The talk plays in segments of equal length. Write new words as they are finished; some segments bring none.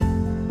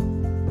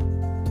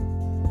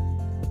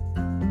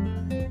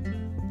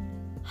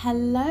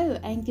Hello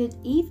and good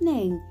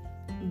evening.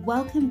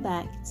 Welcome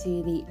back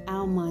to the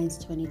Our Minds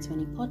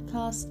 2020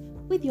 podcast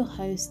with your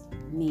host,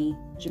 me,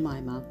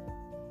 Jemima.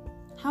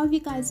 How have you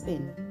guys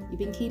been? You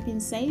been keeping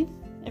safe?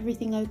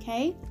 Everything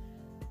okay?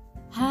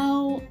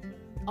 How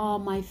are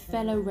my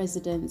fellow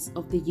residents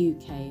of the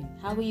UK?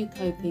 How are you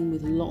coping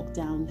with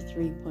lockdown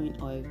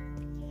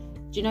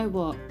 3.0? Do you know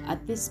what?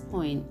 At this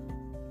point,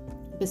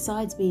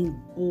 besides being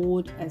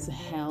bored as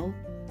hell,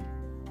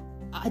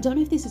 I don't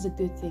know if this is a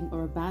good thing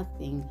or a bad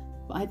thing,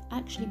 but I've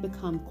actually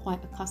become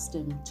quite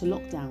accustomed to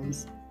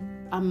lockdowns.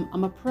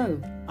 I'm a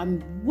pro.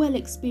 I'm well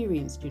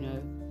experienced, you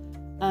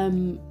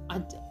know.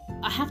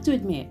 I have to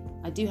admit,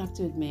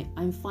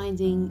 I'm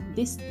finding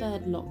this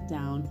third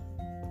lockdown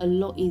a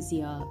lot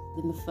easier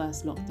than the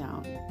first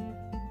lockdown.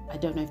 I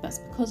don't know if that's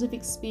because of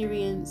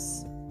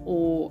experience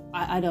or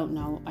I don't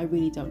know. I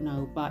really don't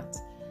know, but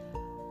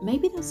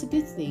maybe that's a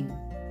good thing.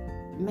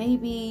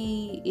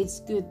 Maybe it's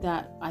good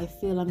that I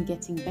feel I'm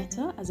getting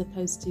better as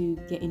opposed to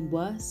getting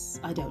worse.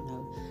 I don't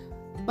know.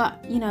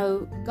 But, you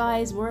know,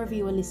 guys, wherever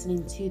you are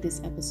listening to this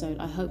episode,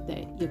 I hope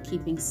that you're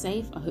keeping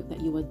safe. I hope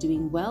that you are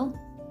doing well.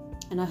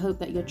 And I hope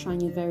that you're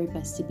trying your very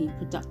best to be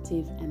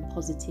productive and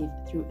positive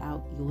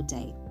throughout your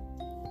day.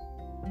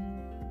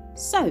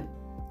 So,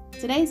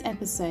 today's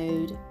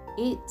episode,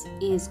 it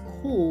is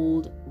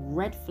called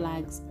Red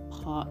Flags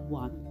Part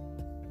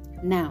 1.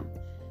 Now,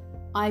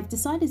 I've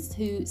decided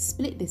to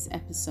split this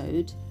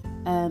episode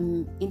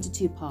into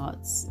two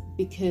parts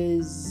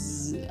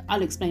because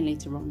I'll explain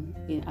later on.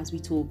 As we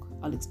talk,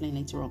 I'll explain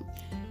later on.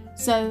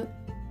 So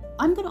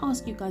I'm going to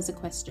ask you guys a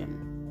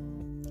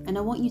question and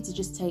I want you to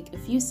just take a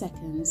few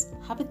seconds,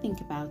 have a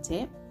think about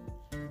it,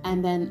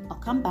 and then I'll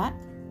come back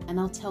and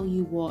I'll tell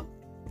you what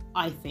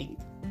I think.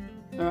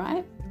 All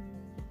right?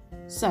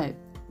 So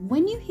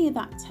when you hear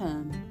that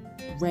term,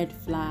 red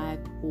flag,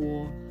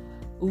 or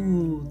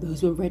ooh,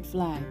 those were red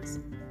flags,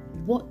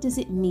 what does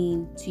it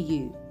mean to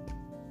you?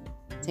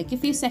 Take a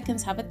few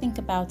seconds, have a think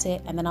about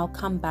it, and then I'll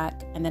come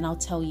back and then I'll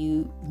tell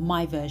you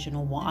my version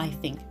or what I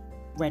think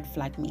red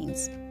flag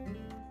means.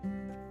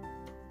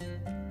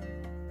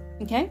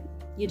 Okay,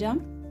 you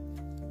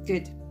done?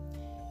 Good.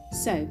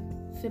 So,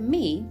 for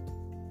me,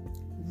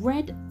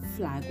 red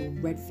flag or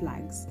red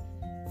flags,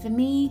 for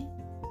me,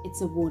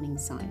 it's a warning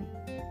sign.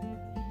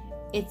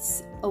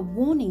 It's a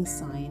warning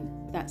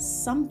sign that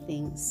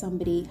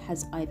somebody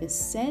has either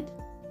said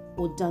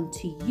or done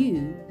to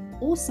you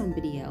or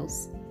somebody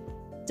else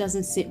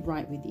doesn't sit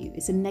right with you.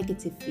 It's a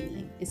negative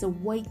feeling. It's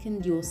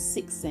awakened your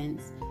sixth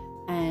sense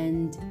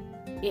and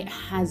it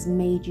has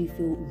made you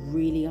feel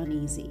really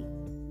uneasy.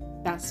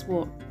 That's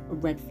what a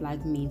red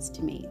flag means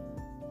to me.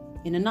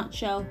 In a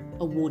nutshell,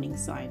 a warning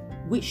sign,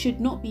 which should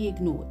not be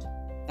ignored.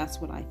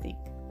 That's what I think.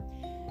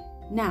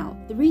 Now,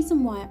 the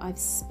reason why I've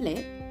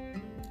split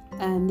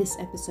this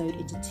episode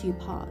into two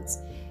parts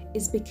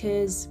is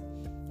because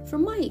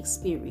from my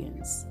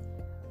experience,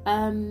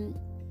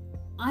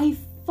 I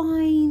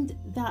find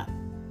that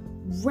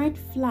red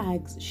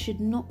flags should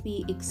not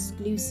be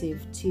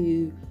exclusive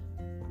to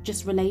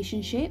just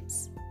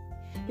relationships,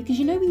 because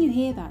you know when you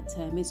hear that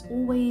term, it's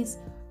always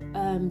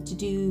to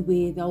do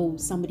with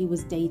somebody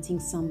was dating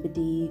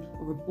somebody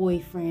or a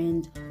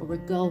boyfriend or a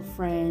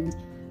girlfriend,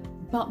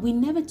 but we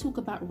never talk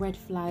about red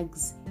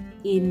flags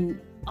in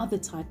other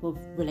type of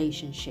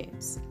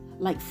relationships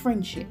like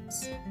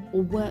friendships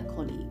or work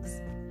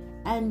colleagues.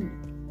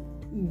 And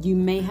you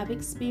may have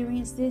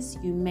experienced this,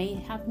 you may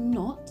have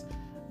not,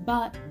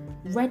 but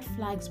red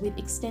flags with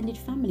extended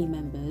family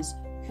members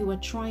who are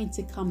trying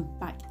to come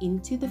back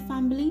into the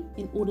family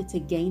in order to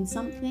gain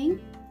something.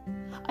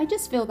 I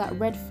just feel that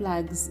red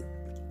flags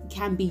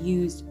can be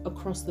used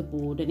across the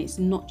board and it's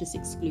not just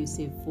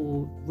exclusive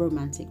for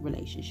romantic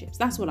relationships.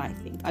 That's what I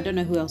think. I don't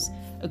know who else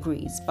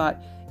agrees,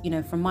 but you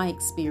know, from my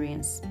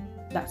experience,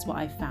 that's what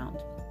I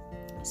found.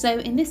 So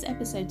in this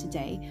episode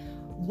today,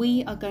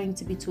 I'm going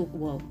to be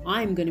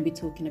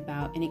talking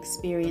about an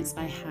experience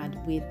I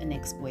had with an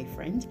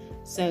ex-boyfriend.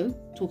 So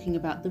talking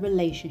about the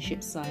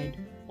relationship side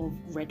of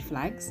red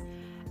flags.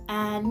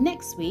 And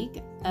next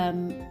week,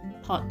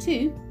 part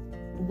 2,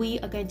 we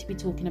are going to be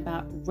talking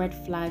about red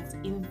flags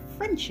in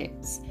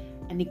friendships.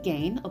 And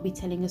again, I'll be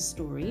telling a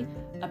story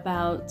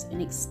about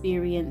an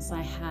experience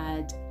I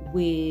had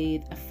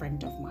with a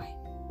friend of mine.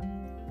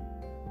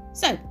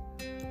 So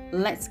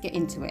let's get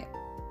into it.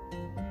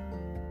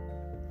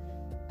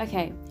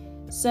 Okay,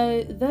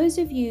 so those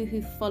of you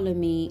who follow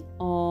me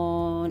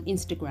on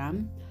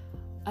Instagram,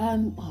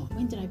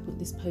 when did I put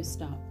this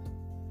post up?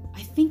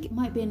 I think it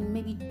might have been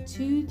maybe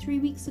 2-3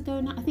 weeks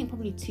ago now. I think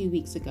probably 2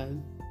 weeks ago.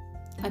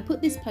 I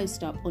put this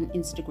post up on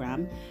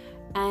Instagram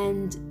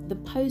and the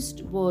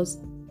post was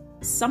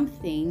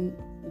something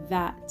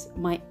that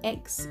my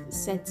ex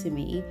said to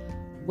me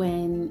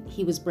when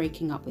he was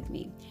breaking up with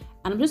me.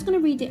 And I'm just going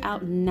to read it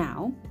out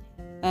now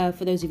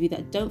for those of you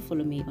that don't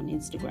follow me on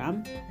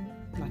Instagram.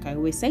 Like I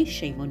always say,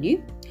 shame on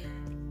you.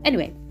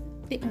 Anyway,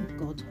 oh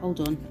God,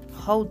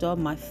 hold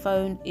on. My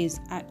phone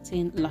is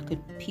acting like a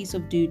piece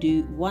of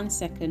doo-doo. One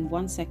second.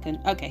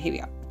 Okay, here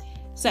we are.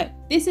 So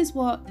this is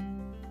what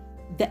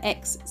the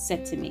ex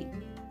said to me.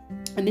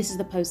 And this is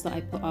the post that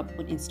I put up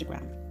on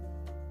Instagram.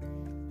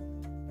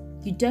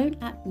 You don't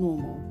act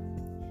normal.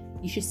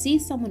 You should see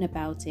someone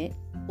about it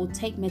or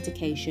take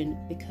medication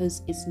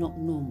because it's not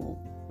normal,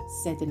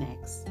 said an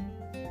ex.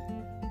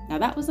 Now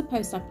that was a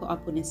post I put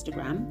up on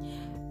Instagram,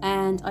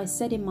 and I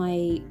said in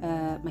my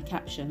my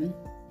caption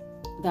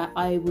that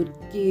I would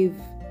give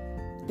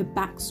the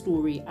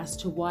backstory as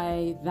to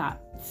why that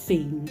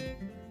thing,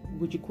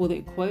 would you call it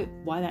a quote?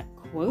 Why that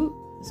quote?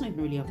 It's not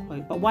even really a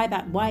quote, but why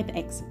the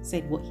ex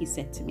said what he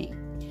said to me.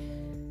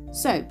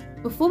 So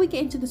before we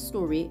get into the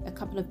story, a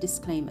couple of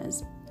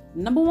disclaimers.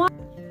 Number one,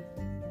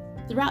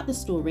 throughout the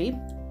story,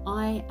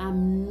 I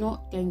am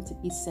not going to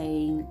be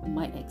saying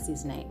my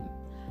ex's name.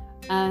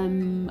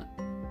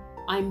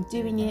 I'm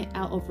doing it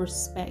out of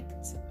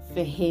respect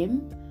for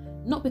him,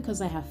 not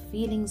because I have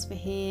feelings for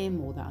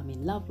him or that I'm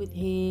in love with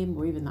him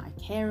or even that I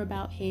care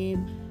about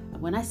him.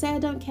 And when I say I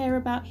don't care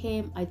about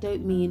him, I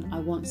don't mean I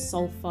want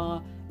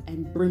sulfur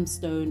and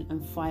brimstone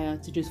and fire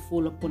to just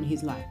fall upon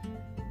his life.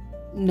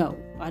 No,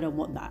 I don't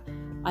want that.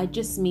 I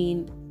just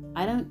mean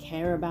I don't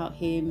care about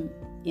him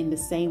in the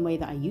same way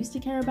that I used to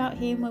care about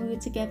him when we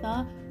were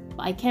together,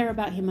 but I care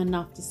about him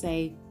enough to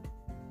say,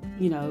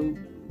 you know,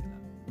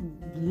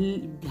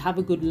 have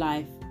a good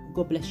life,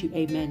 God bless you,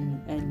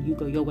 amen, and you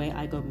go your way,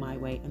 I go my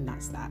way, and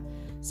that's that.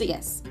 So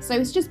yes, so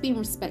it's just being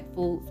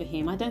respectful for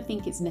him. I don't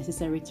think it's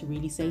necessary to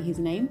really say his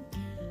name.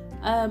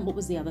 What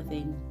was the other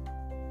thing?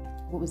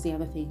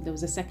 There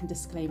was a second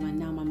disclaimer and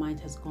now my mind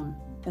has gone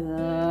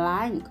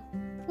blank.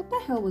 What the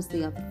hell was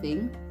the other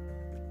thing?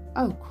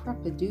 Oh,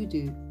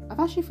 crap-a-doo-doo. I've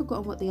actually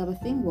forgotten what the other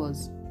thing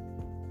was.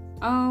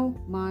 Oh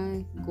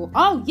my God.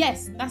 Oh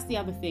yes, that's the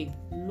other thing.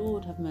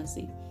 Lord have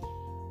mercy.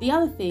 The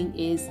other thing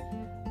is,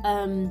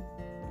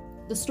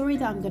 the story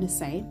that I'm going to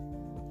say,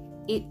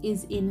 it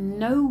is in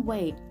no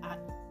way at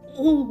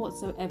all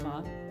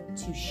whatsoever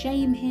to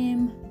shame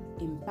him,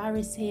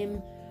 embarrass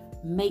him,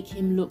 make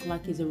him look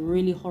like he's a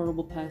really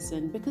horrible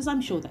person, because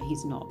I'm sure that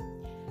he's not.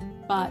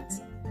 But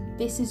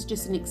this is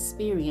just an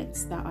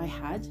experience that I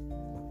had.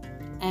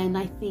 And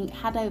I think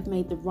had I have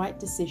made the right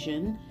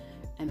decision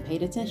and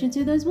paid attention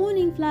to those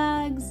warning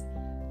flags,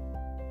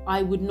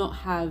 I would not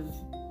have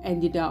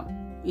ended up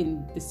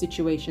in the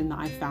situation that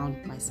I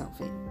found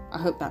myself in. I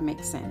hope that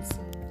makes sense.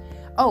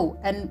 Oh,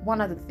 and one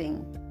other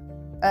thing.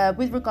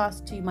 With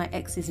regards to my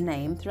ex's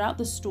name, throughout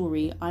the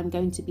story, I'm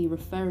going to be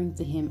referring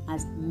to him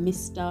as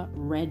Mr.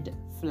 Red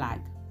Flag.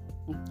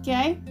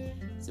 Okay?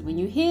 So when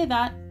you hear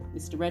that,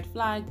 Mr. Red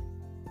Flag,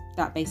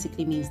 that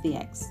basically means the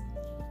ex.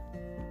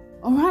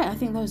 All right, I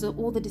think those are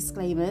all the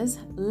disclaimers.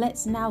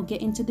 Let's now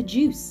get into the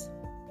juice.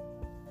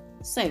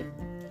 So,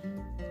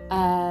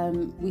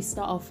 we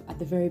start off at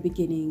the very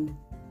beginning,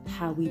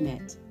 how we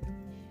met.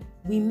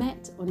 We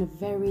met on a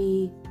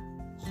very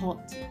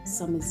hot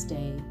summer's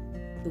day.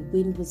 The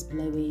wind was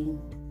blowing,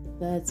 the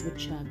birds were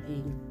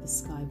chirping, the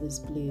sky was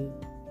blue.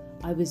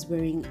 I was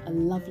wearing a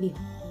lovely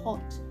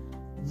hot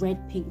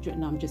red-pink dress.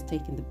 No, I'm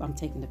taking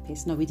the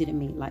piss. No, we didn't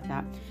meet like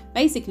that.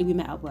 Basically, we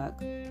met at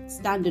work.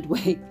 Standard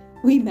way,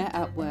 we met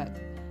at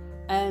work.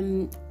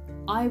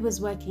 I was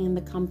working in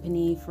the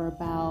company for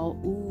about,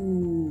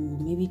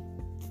 maybe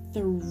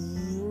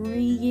 3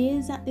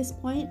 years at this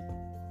point.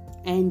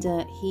 And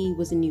he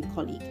was a new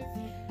colleague.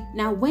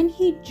 Now, when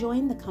he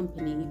joined the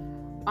company,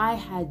 I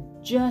had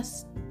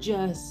just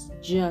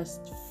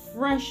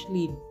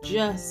freshly,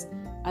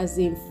 as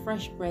in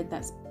fresh bread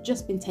that's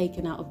just been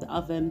taken out of the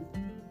oven,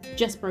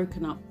 just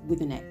broken up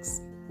with an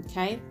ex.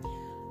 Okay.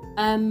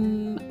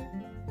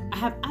 I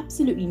have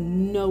absolutely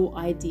no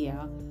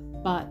idea,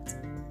 but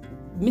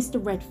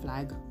Mr. Red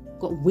Flag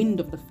got wind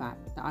of the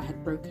fact that I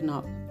had broken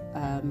up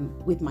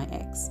with my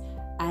ex,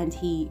 and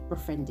he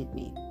befriended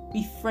me.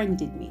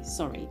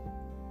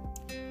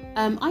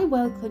 I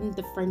welcomed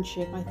the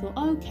friendship. I thought,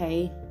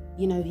 okay,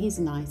 you know, he's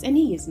nice, and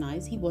he is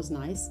nice. He was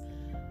nice.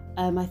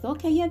 I thought,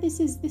 okay, yeah, this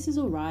is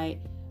all right.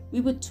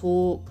 We would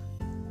talk.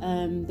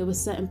 There were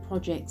certain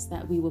projects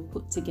that we were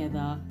put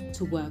together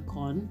to work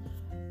on.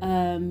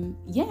 And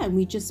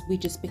we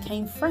just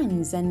became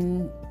friends,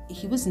 and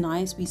he was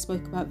nice. We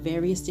spoke about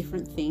various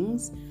different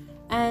things,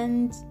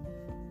 and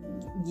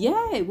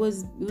yeah, it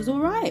was all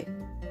right.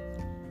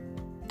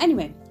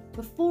 Anyway,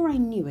 before I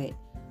knew it,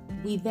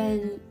 we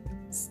then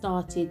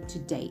started to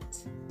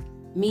date,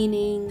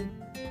 meaning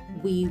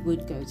we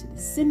would go to the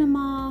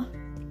cinema,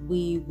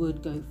 we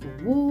would go for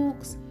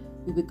walks,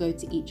 we would go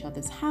to each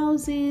other's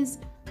houses,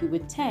 we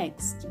would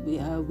text, we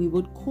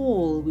would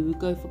call, we would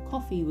go for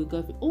coffee, we would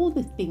go for all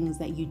the things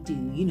that you do,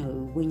 you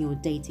know, when you're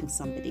dating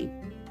somebody.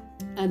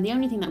 And the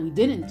only thing that we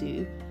didn't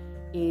do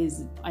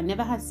is I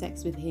never had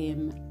sex with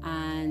him,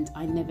 and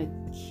I never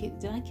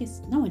did I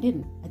kiss? No, I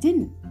didn't.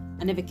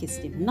 I never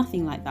kissed him,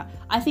 nothing like that.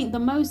 I think the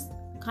most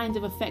kind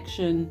of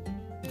affection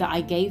that I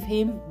gave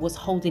him was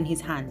holding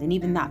his hand, and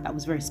even that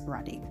was very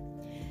sporadic.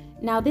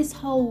 Now, this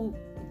whole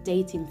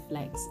dating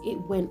flex, it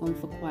went on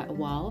for quite a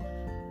while.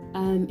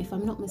 If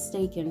I'm not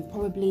mistaken,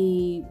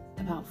 probably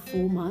about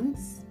 4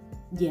 months.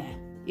 Yeah,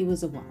 it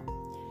was a while.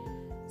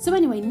 So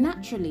anyway,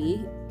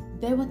 naturally,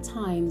 there were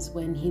times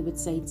when he would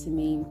say to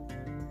me,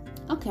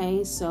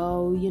 okay,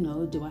 so,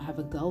 do I have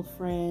a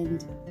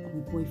girlfriend? Are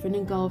we boyfriend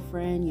and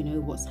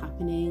girlfriend? What's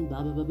happening?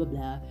 Blah, blah, blah, blah,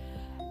 blah.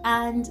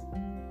 And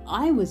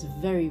I was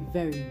very,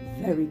 very,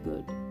 very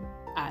good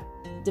at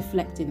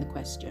deflecting the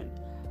question.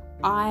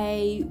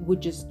 I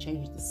would just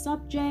change the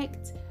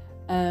subject.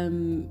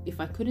 If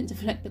I couldn't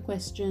deflect the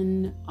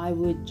question, I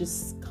would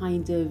just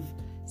kind of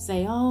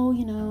say, oh,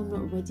 I'm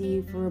not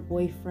ready for a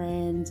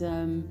boyfriend.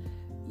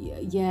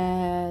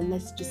 Yeah,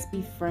 let's just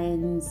be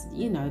friends.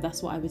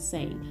 That's what I was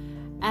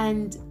saying.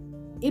 And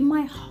in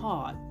my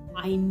heart,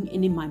 and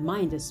in my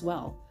mind as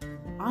well,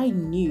 I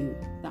knew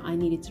that I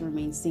needed to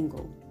remain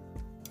single.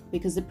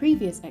 Because the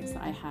previous ex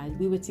that I had,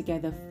 we were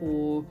together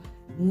for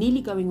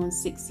nearly going on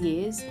 6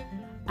 years,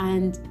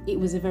 and it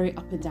was a very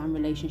up and down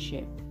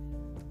relationship.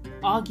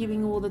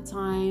 Arguing all the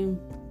time,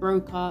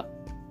 broke up,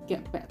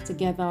 get back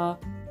together,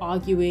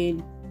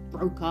 arguing,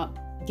 broke up,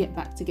 get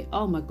back together.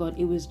 Oh my God,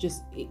 it was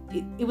just,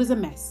 it was a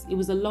mess. It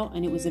was a lot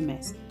and it was a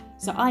mess.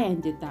 So I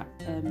ended that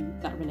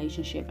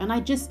relationship. And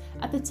at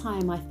the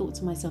time, I thought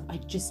to myself, I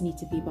just need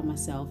to be by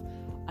myself.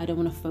 I don't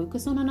want to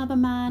focus on another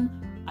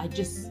man. I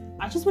just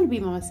want to be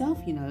by myself,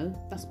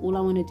 That's all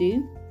I want to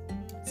do.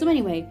 So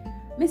anyway,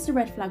 Mr.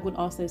 Red Flag would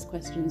ask those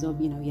questions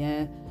of,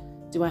 yeah,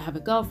 do I have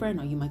a girlfriend?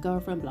 Are you my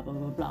girlfriend? Blah, blah,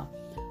 blah, blah.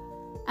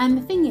 And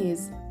the thing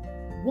is,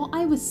 what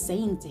I was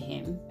saying to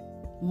him,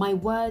 my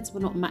words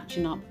were not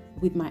matching up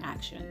with my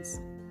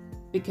actions,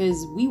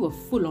 because we were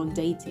full on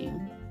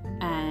dating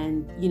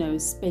and,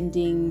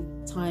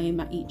 spending time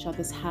at each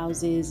other's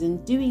houses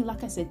and doing,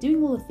 like I said,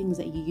 doing all the things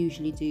that you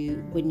usually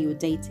do when you're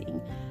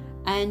dating.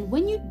 And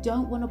when you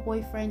don't want a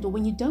boyfriend or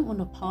when you don't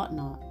want a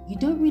partner, you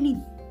don't really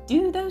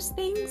do those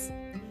things.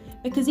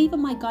 Because even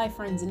my guy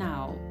friends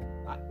now,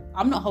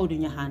 I'm not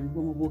holding your hand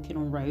when we're walking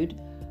on road.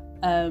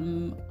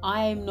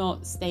 I'm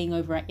not staying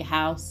over at your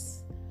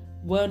house.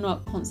 We're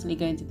not constantly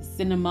going to the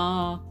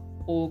cinema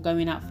or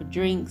going out for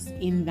drinks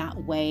in that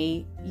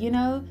way,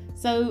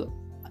 So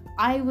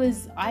I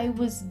was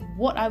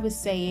what I was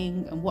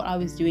saying and what I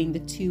was doing, the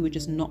two were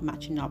just not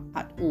matching up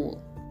at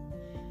all.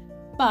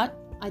 But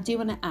I do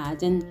want to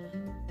add, and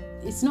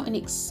it's not an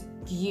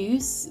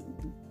excuse,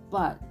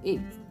 but I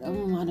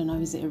don't know,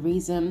 is it a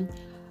reason?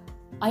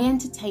 I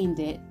entertained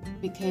it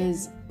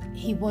because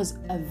he was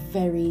a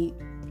very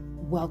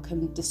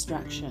welcome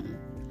distraction.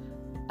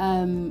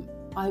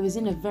 I was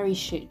in a very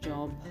shit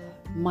job.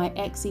 My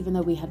ex, even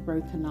though we had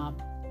broken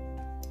up,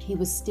 he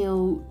was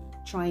still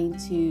trying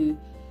to,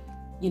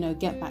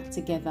 get back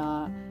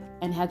together,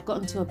 and had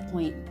gotten to a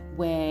point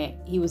where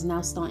he was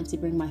now starting to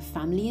bring my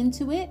family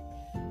into it.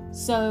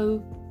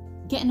 So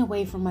getting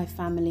away from my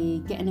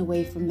family, getting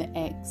away from the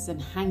ex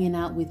and hanging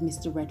out with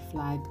Mr. Red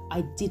Flag,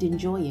 I did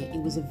enjoy it.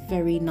 It was a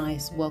very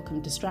nice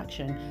welcome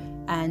distraction.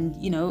 And,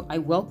 I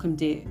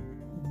welcomed it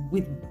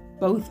with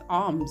both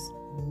arms,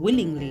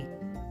 willingly.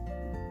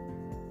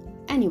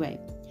 Anyway,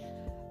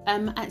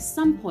 at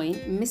some point,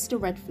 Mr.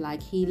 Red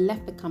Flag, he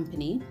left the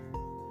company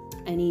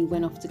and he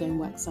went off to go and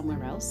work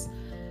somewhere else.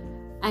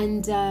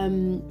 And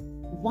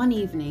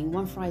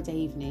one Friday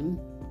evening,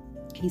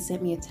 he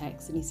sent me a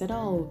text and he said,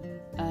 I'll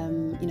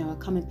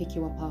come and pick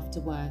you up after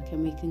work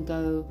and we can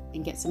go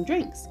and get some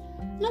drinks.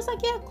 And I was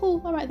like, yeah,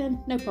 cool. All right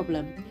then, no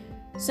problem.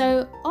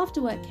 So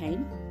after work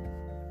came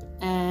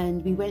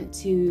and we went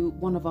to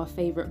one of our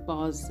favorite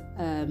bars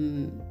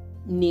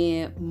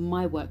near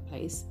my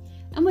workplace.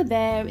 And we're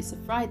there, it's a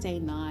Friday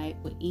night,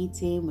 we're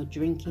eating, we're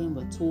drinking,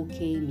 we're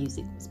talking,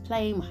 music was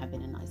playing, we're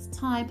having a nice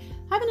time,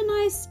 having a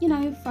nice,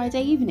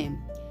 Friday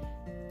evening.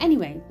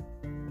 Anyway,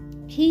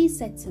 he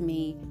said to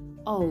me,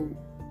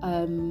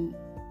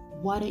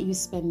 why don't you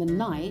spend the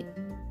night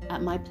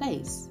at my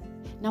place?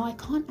 Now, I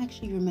can't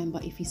actually remember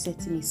if he said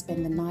to me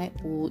spend the night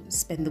or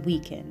spend the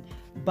weekend,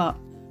 but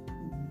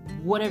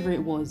whatever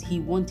it was,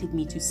 he wanted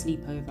me to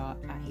sleep over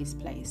at his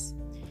place.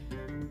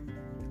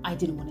 I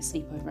didn't want to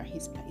sleep over at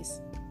his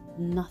place.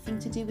 Nothing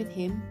to do with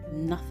him,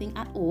 nothing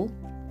at all.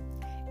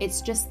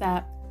 It's just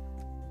that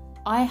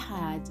I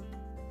had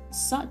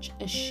such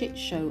a shit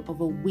show of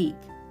a week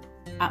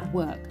at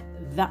work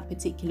that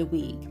particular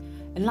week.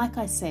 And like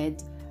I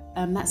said,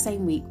 that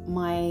same week,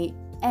 my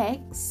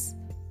ex,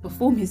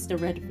 before Mr.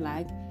 Red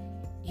Flag,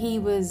 he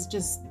was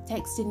just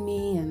texting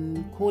me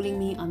and calling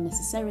me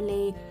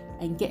unnecessarily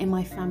and getting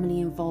my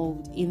family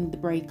involved in the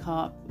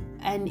breakup.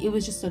 And it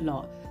was just a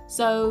lot.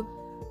 So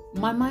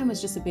my mind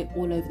was just a bit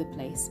all over the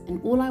place.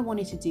 And all I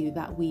wanted to do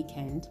that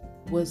weekend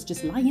was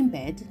just lie in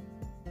bed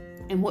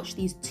and watch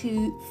these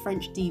 2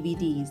 French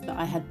DVDs that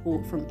I had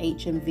bought from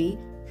HMV.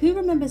 Who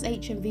remembers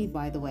HMV,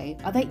 by the way?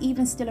 Are they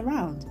even still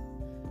around?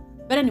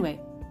 But anyway,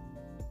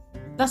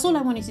 that's all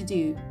I wanted to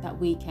do that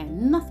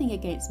weekend. Nothing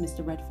against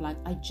Mr. Red Flag.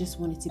 I just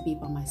wanted to be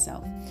by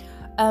myself.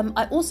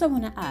 I also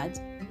want to add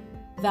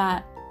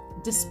that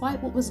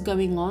despite what was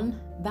going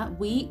on that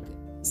week,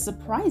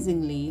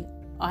 surprisingly,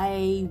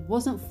 I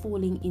wasn't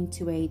falling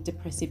into a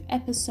depressive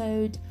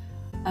episode.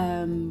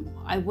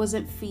 I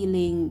wasn't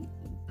feeling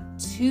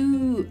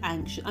too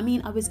anxious. I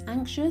mean, I was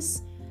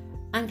anxious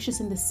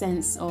in the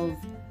sense of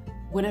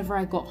whenever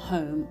I got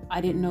home,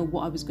 I didn't know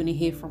what I was going to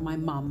hear from my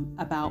mum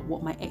about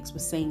what my ex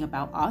was saying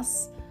about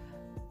us.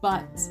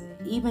 But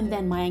even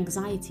then, my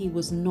anxiety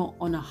was not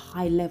on a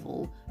high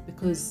level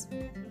because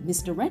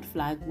Mr. Red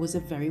Flag was a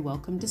very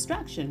welcome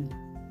distraction.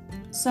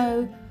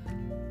 So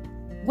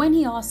when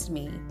he asked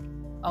me,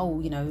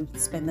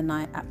 spend the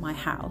night at my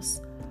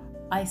house,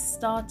 I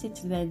started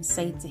to then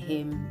say to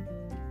him,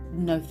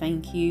 no,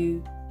 thank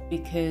you,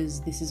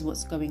 because this is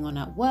what's going on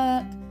at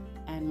work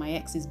and my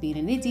ex is being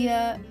an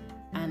idiot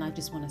and I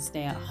just want to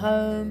stay at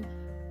home.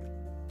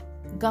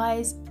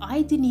 Guys,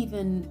 I didn't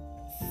even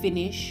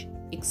finish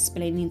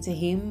explaining to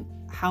him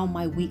how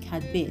my week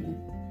had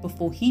been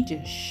before he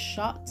just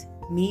shut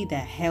me the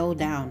hell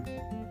down.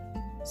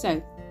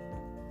 So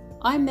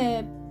I'm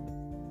there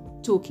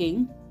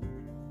talking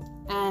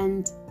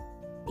and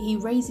he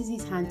raises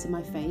his hand to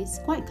my face,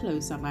 quite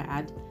close I might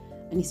add,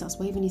 and he starts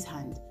waving his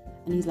hand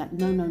and he's like,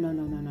 no,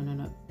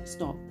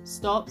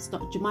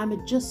 stop, Jemima,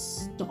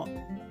 just stop.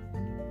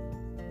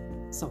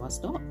 So I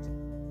stopped.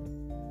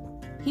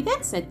 He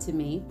then said to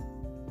me,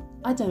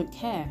 I don't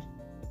care.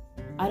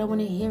 I don't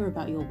want to hear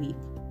about your week.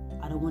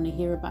 I don't want to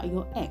hear about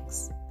your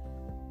ex.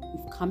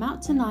 We've come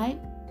out tonight,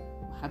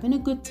 we're having a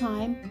good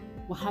time,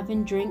 we're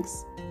having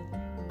drinks.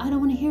 I don't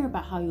want to hear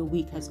about how your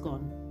week has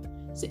gone.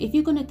 So if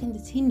you're going to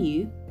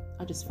continue,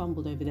 I just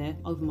fumbled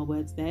over my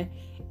words there.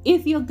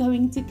 If you're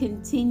going to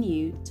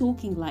continue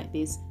talking like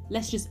this,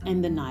 let's just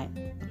end the night,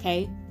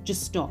 okay?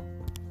 Just stop.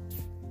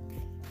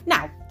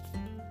 Now,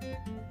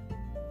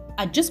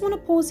 I just want to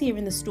pause here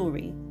in the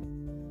story.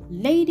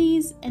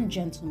 Ladies and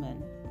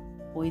gentlemen,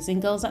 boys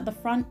and girls at the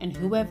front and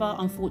whoever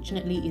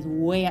unfortunately is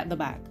way at the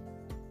back.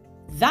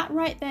 That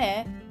right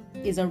there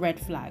is a red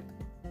flag.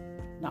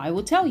 Now I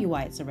will tell you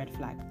why it's a red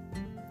flag.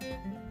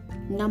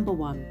 Number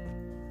one,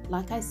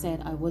 like I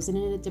said, I wasn't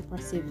in a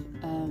depressive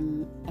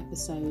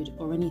episode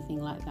or anything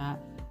like that.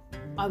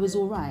 I was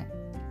all right.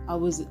 I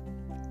was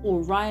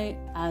all right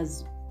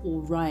as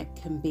all right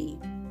can be.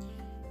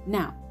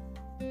 Now,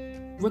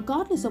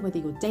 regardless of whether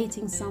you're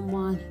dating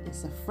someone,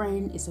 it's a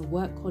friend, it's a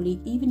work colleague,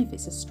 even if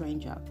it's a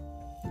stranger,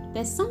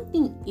 there's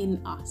something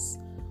in us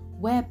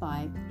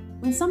whereby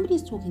when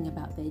somebody's talking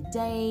about their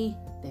day,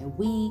 their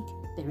week,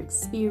 their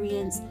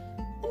experience,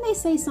 and they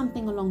say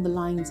something along the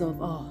lines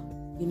of, oh,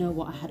 you know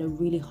what, I had a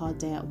really hard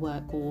day at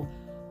work, or,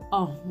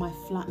 oh, my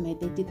flatmate,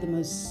 they did the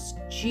most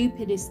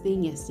stupidest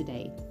thing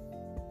yesterday.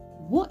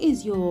 What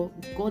is your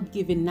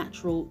God-given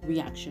natural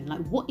reaction?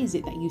 Like, what is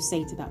it that you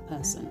say to that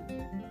person?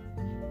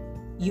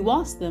 You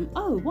ask them,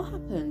 oh, what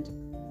happened?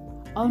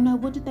 Oh no,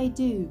 what did they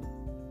do?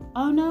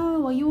 Oh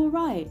no, are you all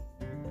right?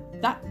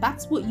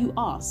 That's what you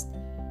ask.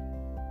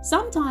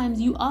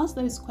 Sometimes you ask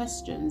those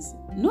questions,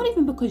 not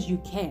even because you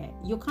care.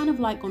 You're kind of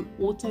like on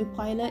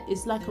autopilot.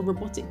 It's like a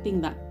robotic thing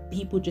that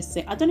people just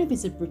say. I don't know if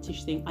it's a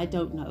British thing, I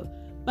don't know.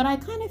 But I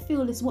kind of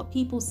feel it's what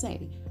people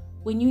say.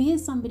 When you hear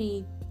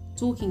somebody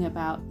talking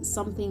about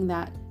something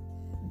that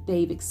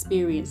they've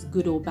experienced,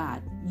 good or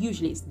bad,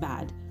 usually it's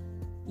bad,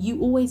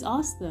 you always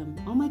ask them,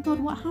 oh my God,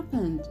 what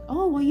happened?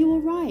 Oh, are you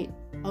all right?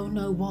 Oh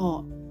no,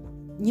 what?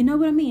 You know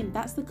what I mean?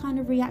 That's the kind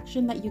of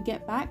reaction that you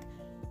get back.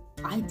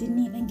 I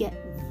didn't even get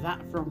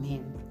that from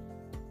him.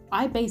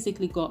 I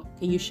basically got,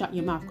 can you shut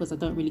your mouth because I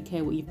don't really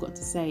care what you've got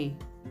to say.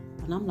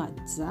 And I'm like,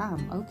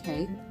 damn,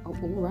 okay, all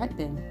right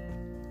then.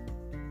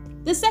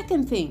 The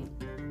second thing,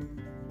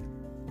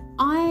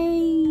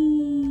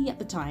 I, at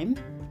the time,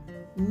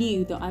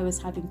 knew that I was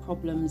having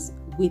problems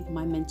with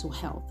my mental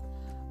health.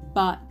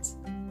 But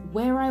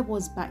where I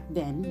was back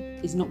then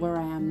is not where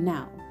I am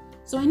now.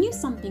 So I knew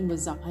something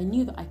was up. I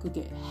knew that I could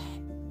get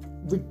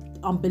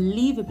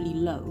unbelievably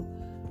low,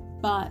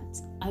 but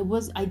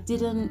I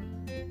didn't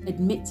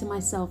admit to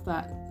myself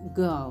that,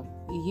 girl,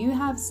 you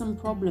have some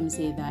problems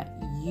here that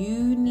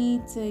you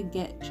need to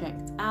get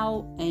checked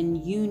out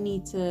and you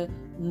need to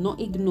not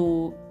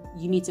ignore.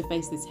 You need to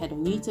face this head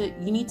on.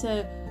 You need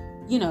to,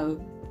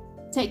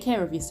 take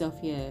care of yourself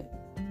here.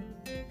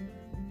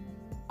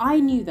 I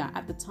knew that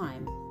at the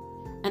time.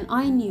 And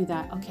I knew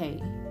that,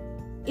 okay,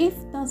 if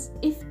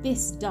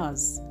this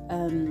does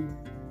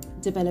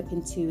develop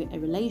into a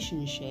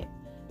relationship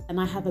and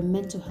I have a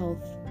mental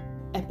health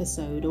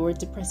episode or a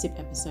depressive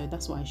episode,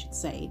 that's what I should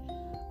say,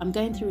 I'm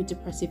going through a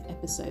depressive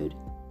episode,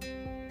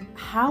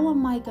 how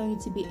am I going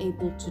to be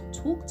able to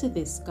talk to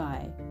this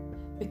guy?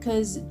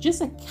 Because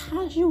just a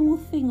casual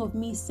thing of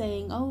me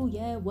saying, oh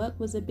yeah, work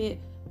was a bit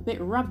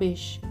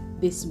rubbish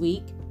this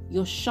week,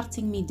 you're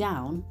shutting me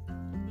down.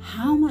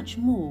 How much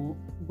more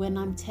when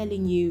I'm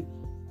telling you,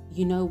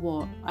 you know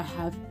what, I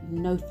have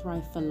no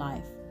thrive for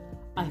life.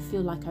 I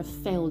feel like I've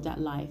failed at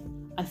life.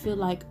 I feel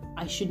like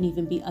I shouldn't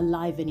even be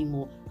alive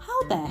anymore.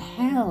 How the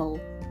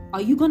hell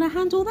are you gonna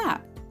handle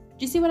that? Do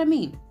you see what I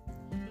mean?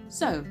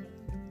 So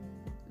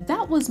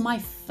that was my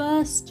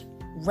first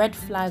red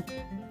flag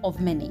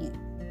of many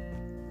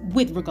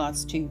with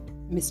regards to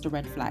Mr.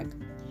 Red Flag.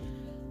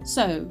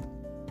 So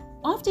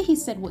after he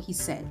said what he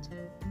said,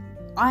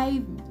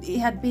 at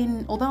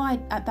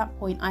that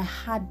point I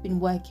had been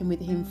working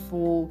with him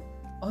for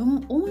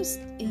almost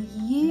a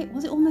year.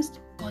 Was it almost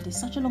God, it's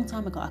such a long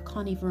time ago. I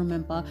can't even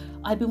remember.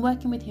 I'd been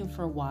working with him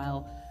for a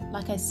while.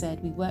 Like I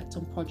said, we worked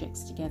on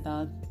projects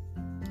together.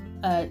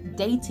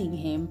 Dating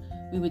him,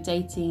 we were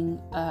dating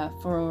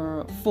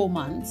for 4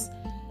 months.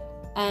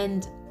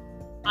 And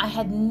I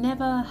had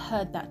never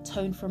heard that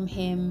tone from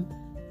him,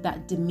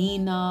 that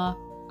demeanor.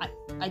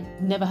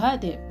 I'd never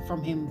heard it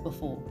from him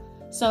before.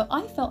 So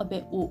I felt a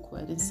bit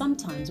awkward. And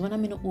sometimes when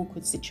I'm in an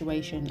awkward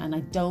situation and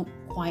I don't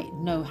quite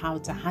know how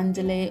to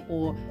handle it,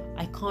 or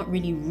I can't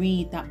really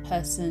read that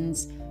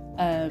person's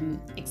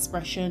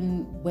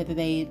expression, whether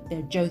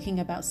they're joking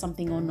about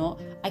something or not,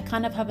 I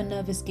kind of have a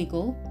nervous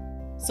giggle.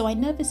 So I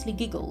nervously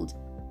giggled,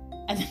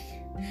 and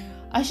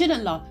I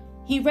shouldn't laugh.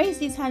 He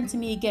raised his hand to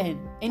me again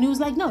and he was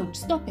like, no,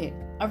 stop it.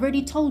 I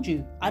already told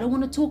you. I don't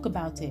want to talk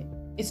about it.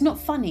 It's not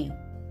funny.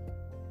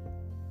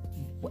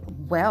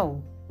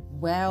 Well,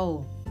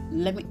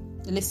 let me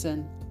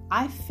listen.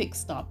 I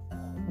fixed up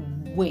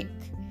quick.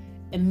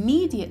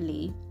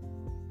 Immediately,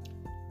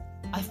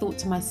 I thought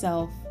to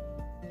myself,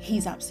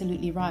 he's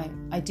absolutely right.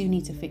 I do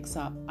need to fix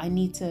up. I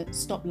need to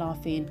stop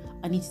laughing.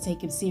 I need to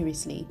take him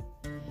seriously.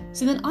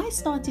 So then I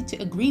started to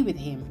agree with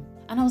him.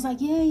 And I was like,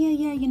 yeah.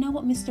 You know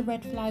what, Mr.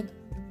 Red Flag?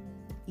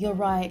 You're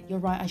right.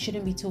 I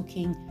shouldn't be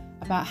talking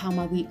about how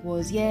my week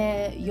was.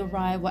 Yeah, you're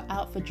right. We're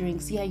out for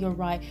drinks. Yeah, you're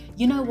right.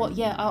 You know what?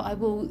 Yeah, I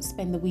will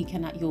spend the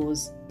weekend at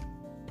yours.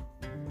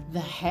 The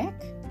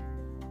heck?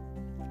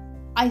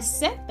 I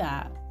said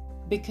that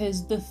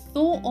because the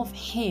thought of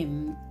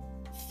him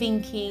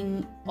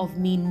thinking of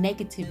me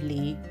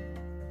negatively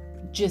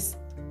just,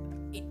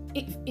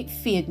 it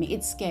feared me.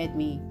 It scared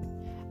me.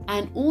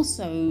 And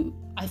also,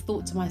 I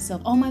thought to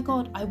myself, oh my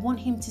God, I want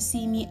him to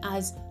see me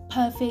as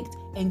perfect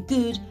and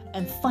good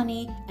and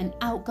funny and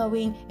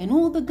outgoing and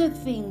all the good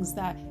things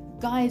that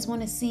guys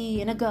want to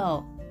see in a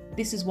girl.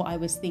 This is what I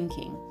was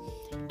thinking.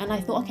 And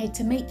I thought, okay,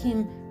 to make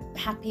him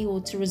happy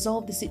or to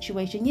resolve the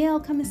situation, yeah, I'll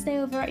come and stay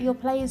over at your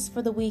place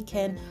for the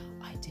weekend.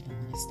 I didn't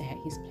want to stay at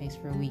his place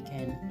for a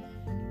weekend.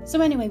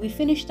 So anyway, we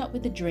finished up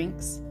with the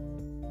drinks.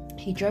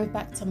 He drove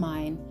back to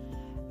mine.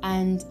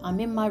 And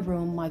I'm in my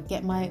room, I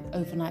get my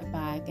overnight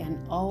bag,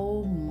 and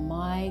oh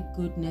my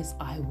goodness,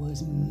 I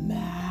was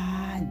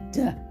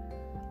mad.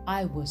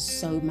 I was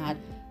so mad.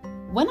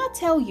 When I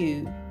tell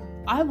you,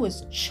 I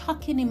was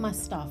chucking in my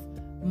stuff,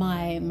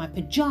 my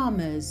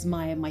pajamas,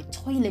 my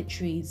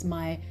toiletries,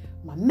 my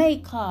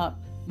makeup,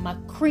 my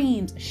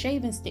creams, a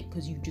shaving stick,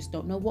 because you just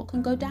don't know what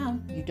can go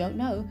down. You don't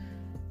know.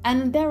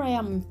 And there I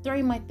am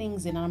throwing my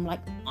things in, and I'm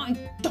like,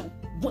 I don't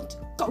want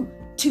to go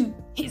to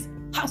his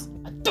house.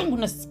 I don't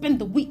want to spend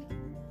the week.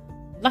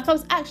 Like, I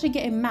was actually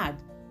getting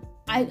mad.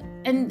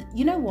 And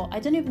you know what? I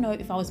don't even know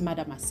if I was mad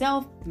at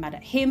myself, mad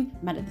at him,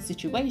 mad at the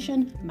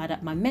situation, mad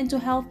at my mental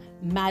health,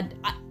 mad.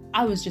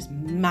 I was just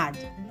mad.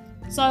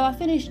 So I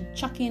finished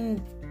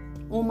chucking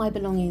all my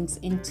belongings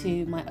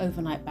into my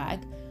overnight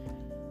bag.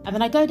 And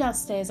then I go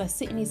downstairs, I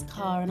sit in his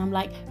car, and I'm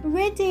like,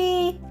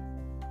 ready?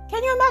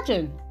 Can you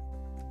imagine?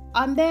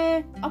 I'm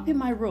there up in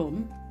my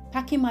room,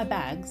 packing my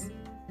bags,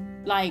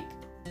 like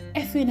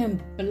effing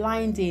and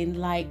blinding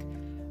like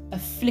a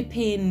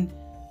flipping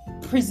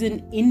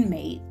prison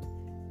inmate.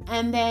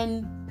 And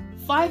then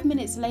 5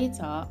 minutes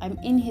later, I'm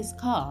in his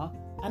car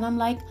and I'm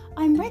like,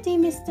 I'm ready,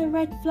 Mr.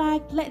 Red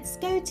Flag. Let's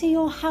go to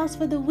your house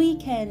for the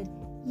weekend.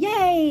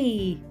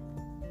 Yay!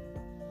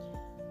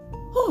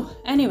 Whew.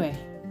 Anyway,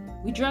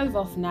 we drove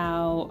off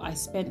now. I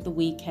spent the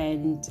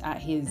weekend at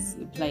his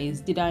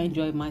place. Did I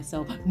enjoy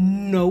myself?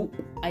 Nope,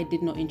 I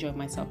did not enjoy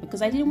myself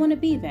because I didn't want to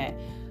be there.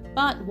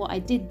 But what I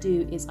did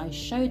do is I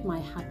showed my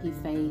happy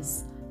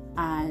face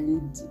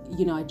and,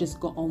 I just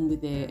got on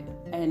with it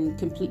and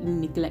completely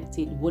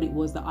neglected what it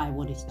was that I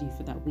wanted to do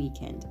for that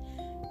weekend.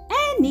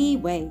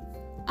 Anyway,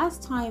 as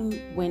time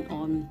went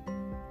on,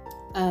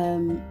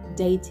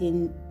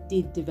 dating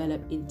did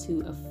develop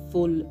into a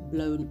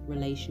full-blown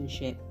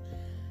relationship.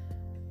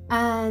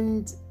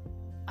 And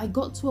I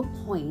got to a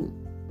point,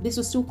 this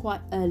was still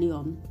quite early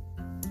on,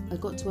 I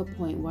got to a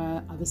point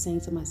where I was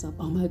saying to myself,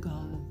 oh my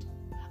God,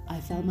 I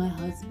found my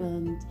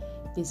husband.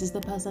 This is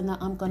the person that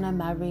I'm gonna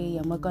marry,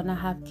 and we're gonna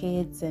have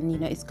kids,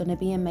 and it's gonna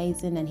be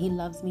amazing, and he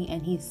loves me,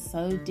 and he's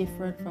so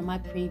different from my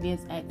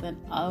previous ex, and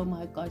oh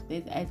my gosh,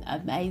 this is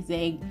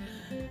amazing.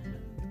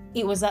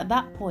 It was at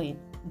that point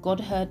God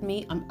heard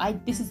me.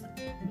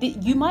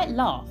 You might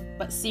laugh,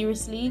 but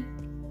seriously,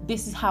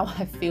 this is how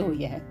I feel.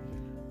 Yeah.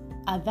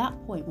 At that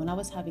point, when I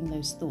was having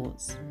those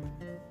thoughts,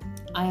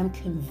 I am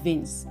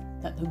convinced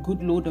that the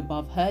good Lord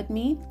above heard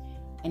me,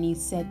 and he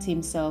said to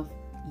himself,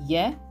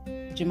 yeah,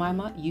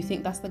 Jemima, you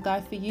think that's the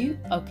guy for you?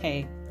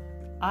 Okay,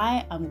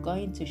 I am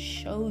going to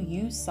show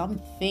you some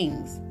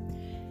things.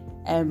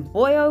 And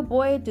boy, oh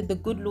boy, did the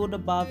good Lord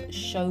above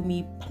show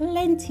me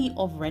plenty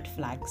of red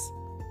flags.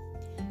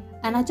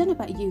 And I don't know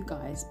about you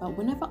guys, but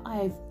whenever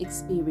I've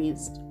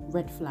experienced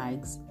red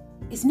flags,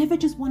 it's never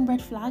just one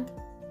red flag.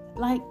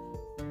 Like,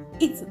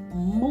 it's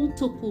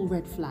multiple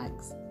red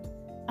flags.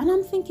 And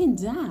I'm thinking,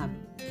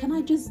 damn, can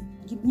I just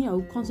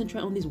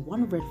concentrate on this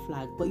one red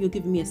flag, but you're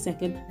giving me a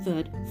second,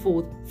 third,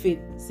 fourth,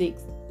 fifth,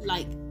 sixth,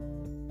 like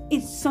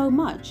it's so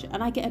much,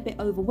 and I get a bit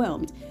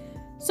overwhelmed.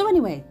 So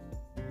anyway,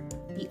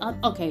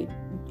 okay,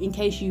 in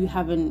case you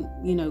haven't,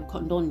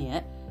 cottoned on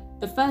yet,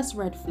 the first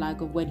red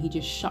flag of when he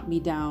just shut me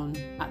down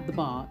at the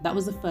bar, that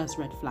was the first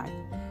red flag.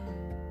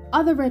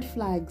 Other red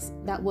flags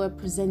that were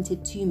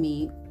presented to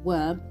me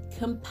were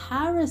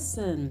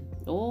comparison.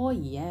 Oh,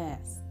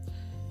 yes.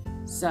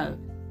 So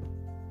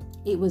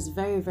it was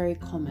very, very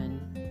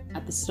common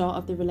at the start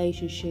of the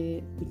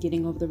relationship,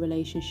 beginning of the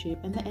relationship,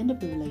 and the end of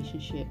the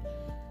relationship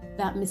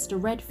that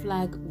Mr. Red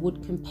Flag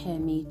would compare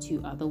me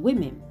to other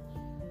women.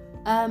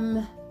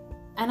 And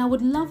I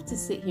would love to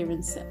sit here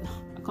and say,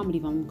 I can't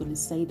believe I'm going to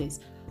say this.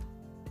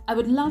 I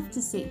would love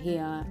to sit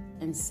here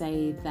and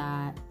say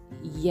that,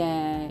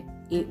 yeah,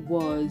 it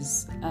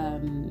was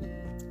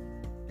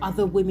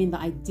other women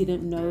that I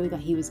didn't know that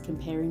he was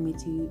comparing me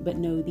to. But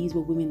no, these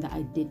were women that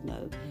I did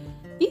know.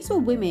 These were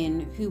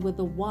women who were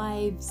the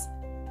wives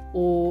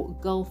or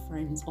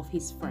girlfriends of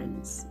his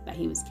friends that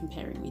he was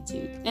comparing me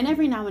to. And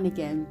every now and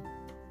again,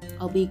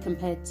 I'll be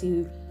compared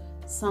to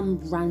some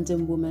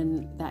random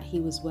woman that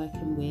he was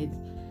working with.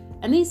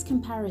 And these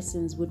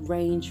comparisons would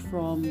range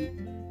from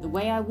the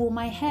way I wore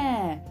my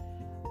hair,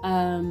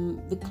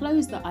 the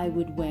clothes that I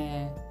would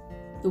wear,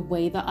 the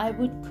way that I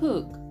would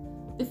cook,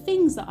 the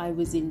things that I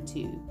was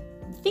into,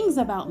 things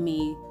about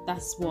me.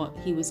 That's what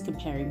he was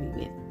comparing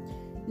me with.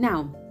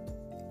 Now,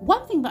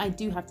 one thing that I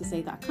do have to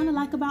say that I kind of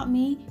like about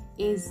me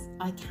is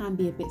I can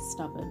be a bit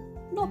stubborn.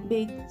 Not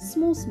big,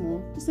 small,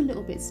 just a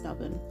little bit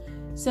stubborn.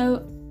 So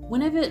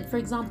whenever, for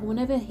example,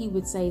 whenever he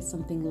would say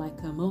something like,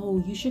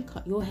 oh, you should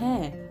cut your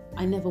hair,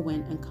 I never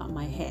went and cut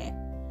my hair.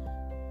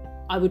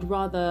 I would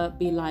rather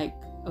be like,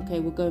 okay,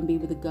 we'll go and be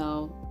with a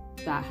girl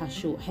that has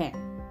short hair.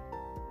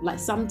 Like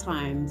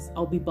sometimes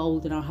I'll be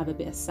bold and I'll have a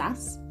bit of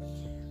sass.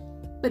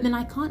 But then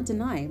I can't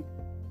deny,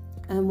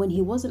 when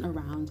he wasn't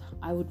around,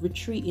 I would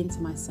retreat into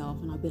myself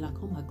and I'd be like,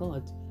 oh my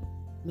God,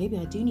 maybe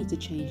I do need to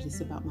change this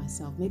about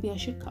myself. Maybe I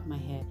should cut my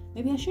hair.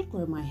 Maybe I should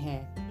grow my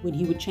hair. When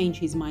he would change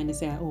his mind and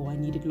say, oh, I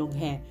needed long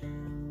hair.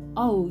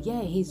 Oh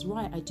yeah, he's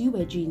right. I do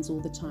wear jeans all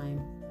the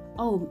time.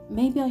 Oh,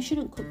 maybe I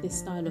shouldn't cook this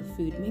style of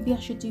food. Maybe I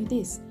should do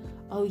this.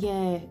 Oh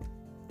yeah,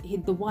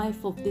 the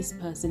wife of this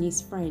person,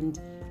 his friend,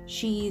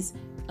 she's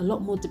a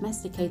lot more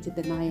domesticated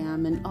than I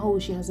am. And oh,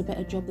 she has a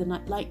better job than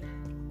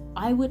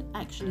I would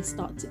actually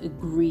start to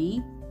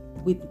agree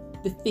with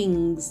the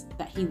things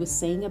that he was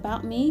saying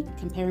about me,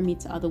 comparing me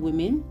to other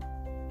women.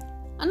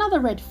 Another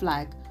red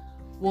flag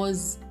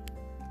was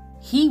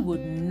he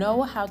would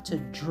know how to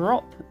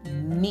drop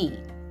me.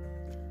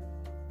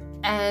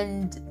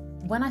 And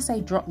when I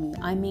say drop me,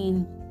 I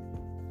mean,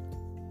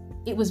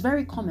 it was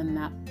very common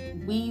that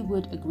we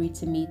would agree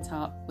to meet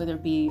up, whether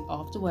it be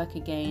after work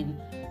again,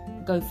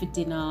 go for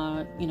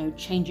dinner,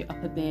 change it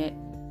up a bit.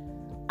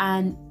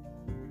 And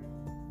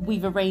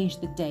we've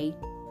arranged the day,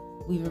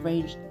 we've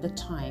arranged the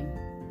time.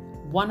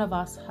 One of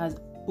us has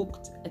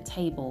booked a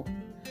table.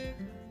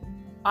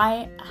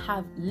 I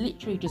have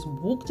literally just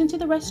walked into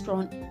the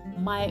restaurant.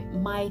 My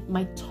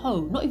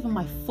toe, not even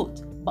my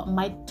foot, but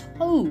my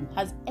toe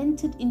has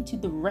entered into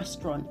the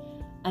restaurant,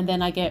 and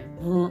then I get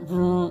vroom,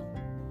 vroom,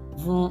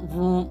 vroom,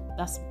 vroom.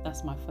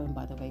 That's my phone,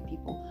 by the way,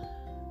 people.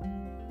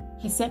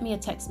 He sent me a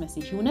text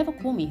message. He will never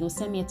call me. He'll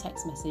send me a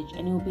text message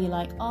and he'll be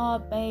like, oh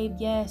babe,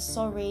 yeah,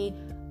 sorry,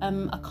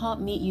 I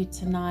can't meet you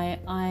tonight.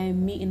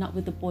 I'm meeting up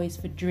with the boys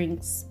for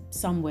drinks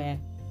somewhere.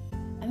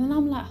 And then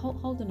I'm like,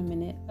 hold on a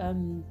minute,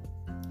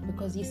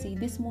 because you see,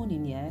 this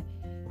morning, yeah,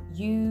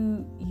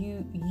 you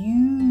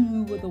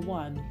were the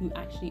one who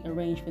actually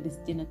arranged for this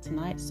dinner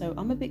tonight. So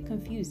I'm a bit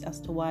confused as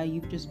to why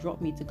you've just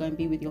dropped me to go and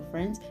be with your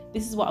friends.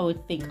 This is what I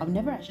would think. I'll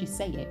never actually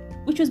say it,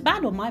 which was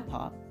bad on my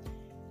part.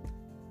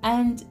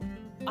 And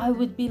I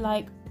would be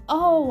like,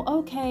 oh,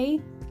 okay.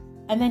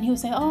 And then he'll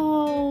say,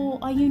 oh,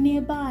 are you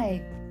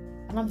nearby?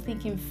 And I'm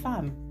thinking,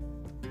 fam.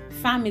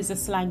 Fam is a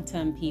slang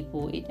term,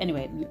 people.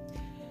 Anyway,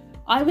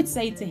 I would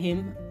say to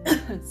him,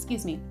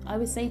 excuse me, I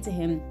would say to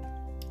him,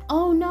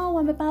 oh no,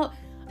 I'm about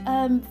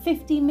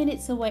 15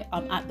 minutes away.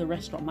 I'm at the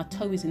restaurant. My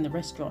toe is in the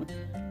restaurant.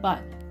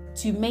 But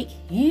to make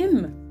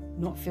him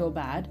not feel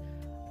bad,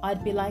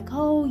 I'd be like,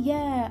 oh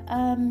yeah,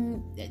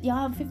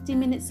 I'm 15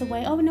 minutes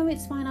away. Oh no,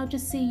 it's fine. I'll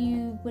just see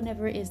you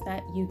whenever it is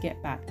that you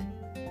get back.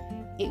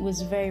 It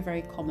was very,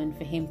 very common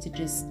for him to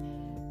just,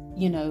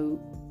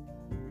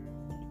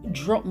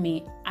 drop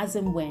me as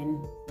and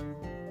when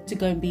to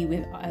go and be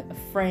with a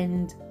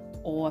friend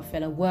or a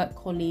fellow work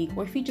colleague,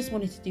 or if he just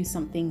wanted to do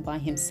something by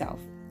himself.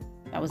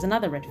 That was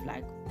another red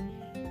flag.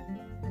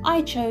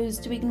 I chose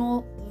to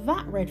ignore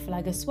that red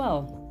flag as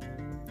well.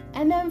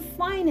 And then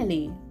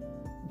finally,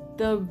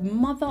 the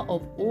mother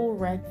of all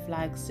red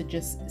flags, to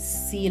just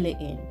seal it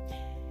in.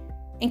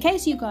 In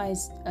case you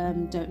guys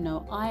don't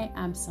know, I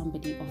am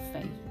somebody of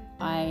faith.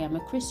 I am a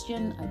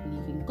Christian. I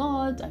believe in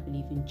God. I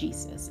believe in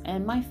Jesus.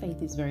 And my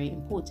faith is very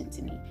important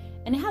to me.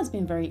 And it has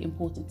been very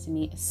important to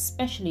me,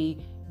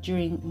 especially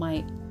during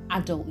my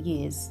adult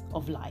years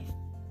of life.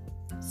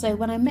 So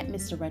when I met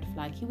Mr. Red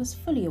Flag, he was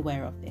fully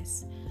aware of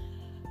this.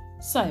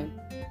 So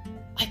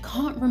I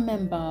can't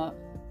remember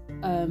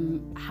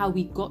how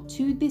we got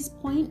to this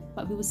point,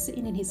 but we were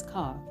sitting in his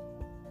car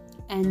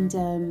and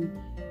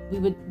we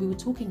were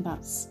talking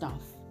about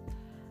stuff,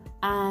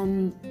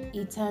 and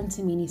he turned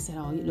to me and he said,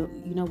 "Oh, look,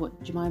 you know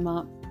what,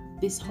 Jemima,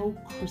 this whole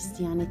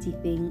Christianity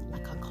thing,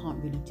 like, I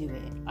can't really do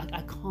it.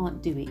 I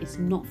can't do it. It's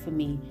not for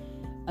me.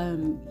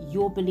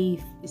 Your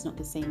belief is not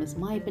the same as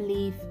my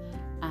belief,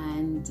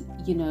 and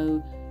you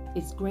know,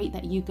 it's great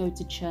that you go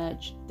to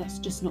church. That's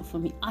just not for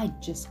me. I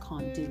just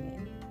can't do it."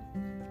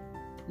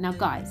 Now,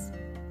 guys,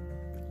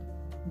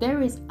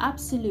 there is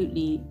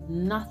absolutely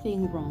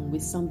nothing wrong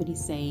with somebody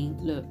saying,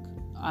 "Look,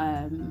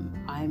 I'm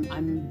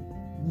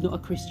not a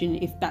Christian,"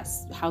 if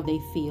that's how they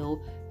feel.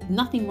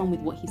 Nothing wrong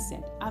with what he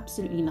said.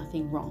 Absolutely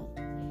nothing wrong.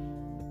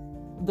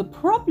 The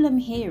problem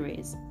here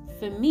is,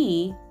 for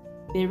me,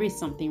 there is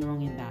something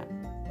wrong in that.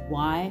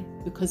 Why?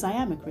 Because I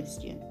am a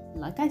Christian.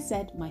 Like I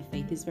said, my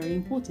faith is very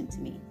important to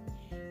me.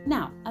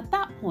 Now, at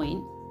that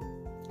point,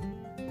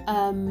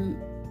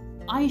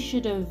 I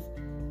should have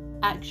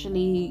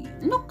actually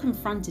not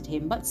confronted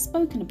him, but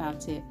spoken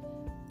about it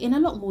in a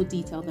lot more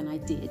detail than I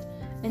did,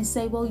 and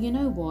say, well, you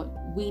know what,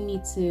 we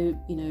need to,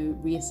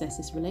 reassess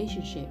this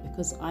relationship,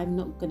 because I'm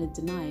not going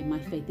to deny my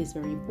faith is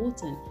very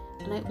important.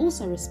 And I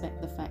also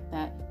respect the fact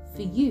that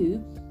for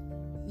you,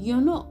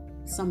 you're not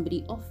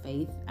somebody of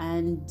faith,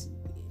 and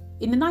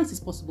in the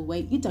nicest possible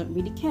way, you don't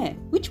really care,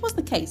 which was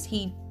the case.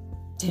 He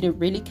didn't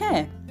really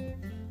care.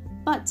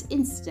 But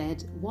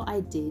instead, what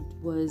I did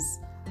was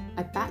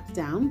I backed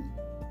down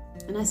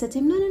and I said to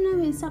him, no,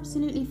 it's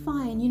absolutely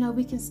fine.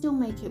 We can still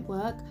make it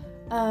work.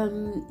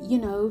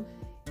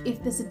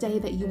 If there's a day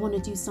that you want to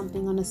do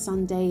something on a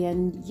Sunday,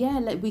 and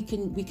we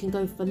can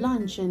go for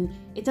lunch, and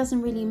it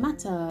doesn't really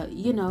matter.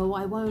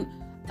 I won't,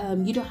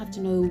 you don't have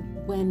to know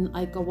when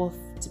I go off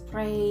to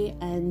pray,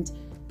 and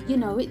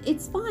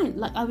it's fine.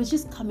 Like, I was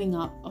just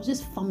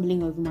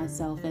fumbling over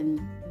myself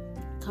and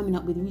coming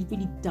up with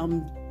really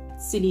dumb,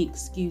 silly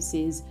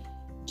excuses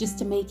just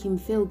to make him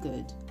feel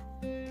good.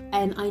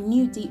 And I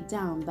knew deep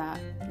down that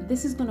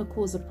this is going to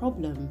cause a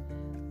problem,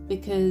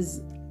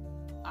 because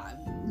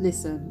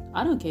listen,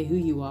 I don't care who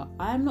you are.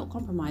 I am not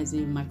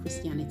compromising my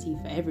Christianity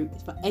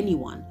for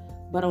anyone.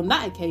 But on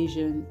that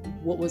occasion,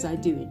 what was I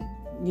doing?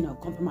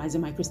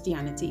 Compromising my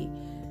Christianity.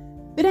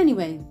 But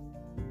anyway,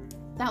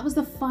 that was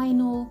the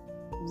final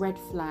red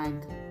flag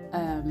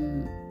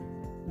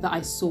that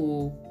I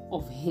saw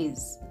of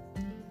his.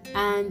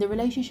 And the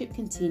relationship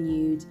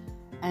continued,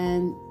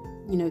 and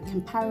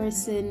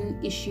comparison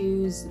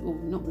issues, or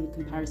not really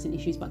comparison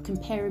issues, but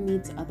comparing me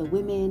to other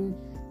women,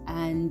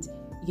 and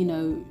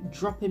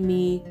dropping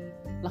me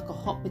like a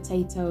hot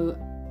potato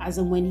as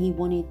and when he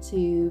wanted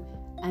to,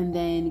 and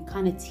then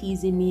kind of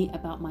teasing me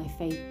about my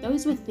faith.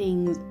 Those were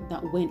things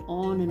that went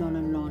on and on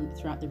and on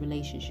throughout the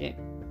relationship.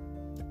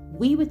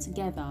 We were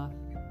together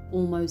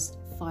almost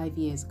 5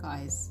 years,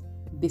 guys.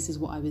 This is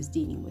what I was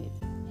dealing with.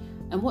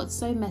 And what's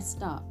so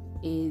messed up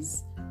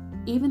is,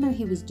 even though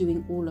he was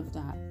doing all of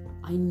that,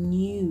 I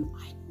knew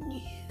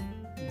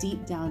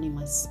deep down in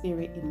my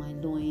spirit, in my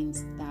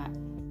loins, that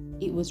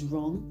it was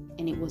wrong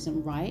and it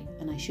wasn't right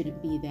and I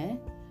shouldn't be there.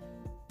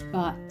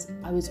 But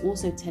I was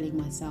also telling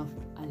myself,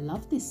 I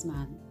love this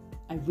man.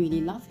 I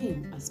really love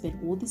him. I spent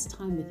all this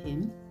time with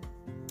him.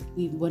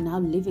 We were now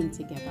living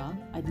together.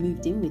 I'd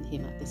moved in with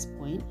him at this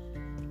point.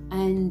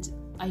 And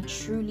I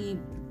truly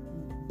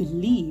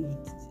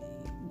believed,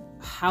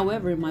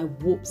 however, in my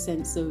warped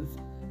sense of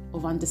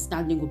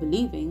understanding or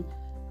believing,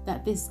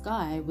 that this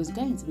guy was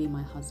going to be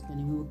my husband,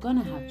 and we were going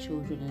to have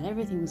children, and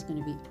everything was going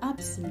to be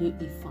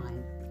absolutely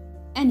fine.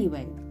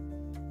 Anyway,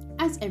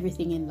 as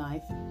everything in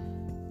life,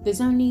 there's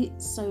only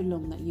so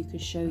long that you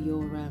could show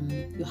your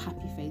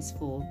happy face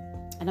for.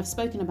 And I've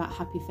spoken about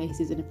happy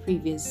faces in a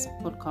previous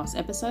podcast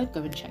episode.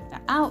 Go and check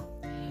that out.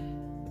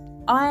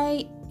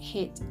 I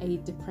hit a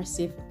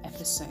depressive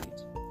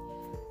episode,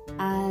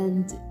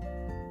 and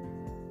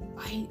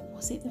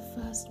was it the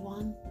first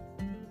one?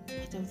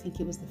 I don't think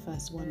it was the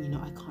first one,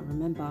 I can't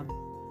remember.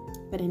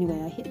 But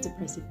anyway, I hit a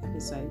depressive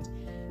episode,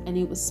 and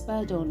it was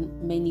spurred on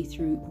mainly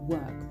through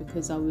work,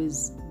 because I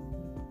was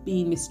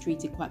being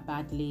mistreated quite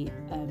badly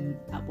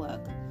at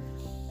work.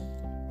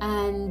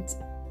 And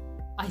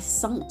I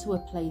sunk to a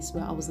place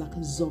where I was like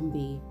a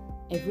zombie.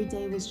 Every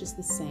day was just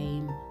the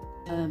same.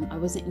 I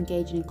wasn't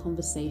engaging in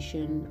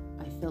conversation.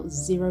 I felt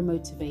zero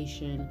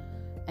motivation.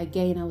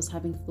 Again, I was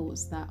having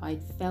thoughts that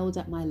I'd failed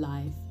at my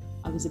life.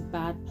 I was a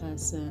bad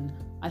person.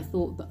 I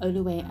thought the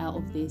only way out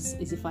of this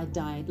is if I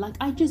died. Like,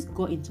 I just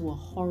got into a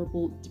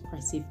horrible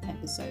depressive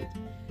episode.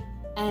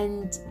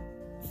 And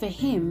for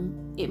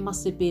him, it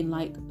must have been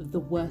like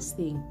the worst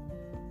thing.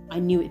 I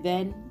knew it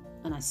then,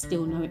 and I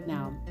still know it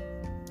now.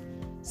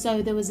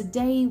 So there was a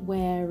day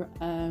where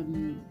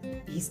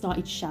he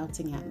started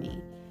shouting at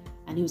me,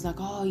 and he was like,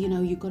 "Oh,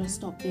 you've got to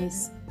stop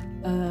this.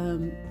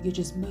 You're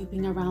just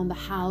moping around the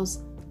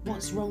house.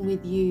 What's wrong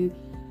with you?"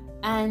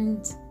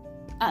 And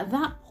at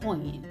that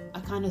point, I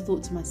kind of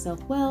thought to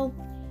myself, well,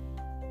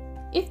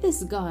 if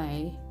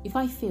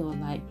I feel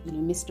like,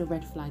 Mr.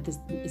 Red Flag is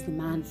the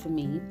man for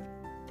me,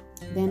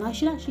 then I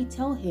should actually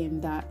tell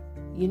him that,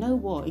 you know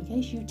what, in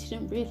case you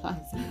didn't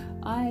realize,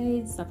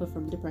 I suffer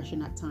from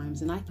depression at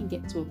times, and I can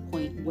get to a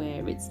point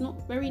where it's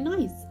not very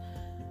nice.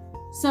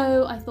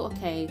 So I thought,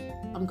 okay,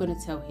 I'm going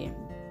to tell him.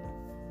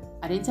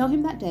 I didn't tell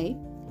him that day.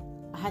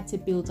 I had to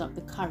build up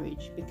the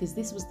courage, because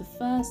this was the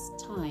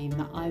first time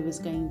that I was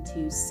going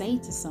to say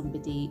to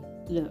somebody,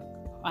 look,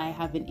 I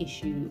have an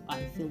issue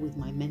I feel with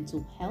my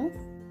mental health.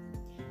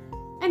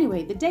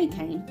 Anyway, the day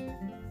came,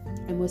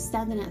 and we're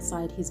standing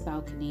outside his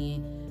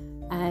balcony,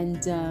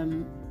 and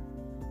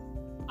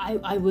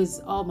I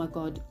was, oh my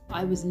God,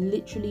 I was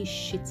literally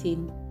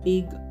shitting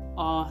big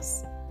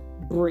ass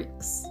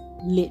bricks,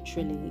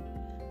 literally.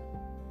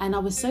 And I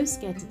was so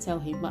scared to tell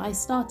him, but I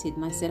started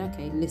and I said,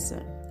 okay,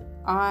 listen,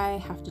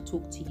 I have to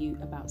talk to you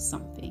about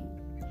something.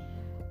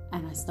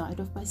 And I started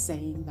off by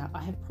saying that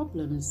I have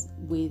problems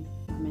with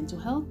my mental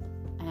health,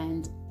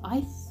 and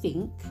I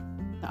think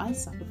that I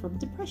suffer from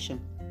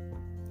depression.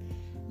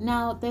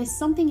 Now, there's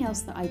something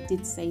else that I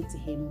did say to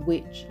him,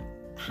 which,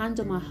 hand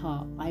on my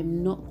heart,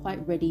 I'm not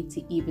quite ready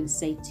to even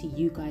say to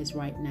you guys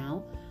right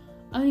now,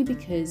 only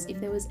because if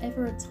there was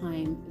ever a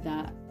time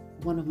that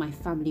one of my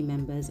family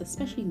members,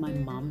 especially my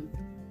mum,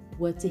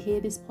 were to hear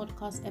this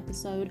podcast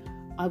episode,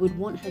 I would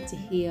want her to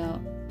hear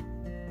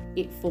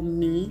it from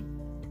me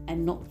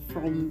and not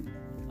from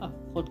a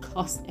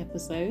podcast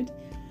episode.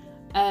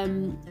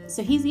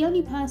 So he's the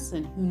only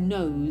person who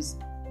knows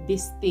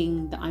this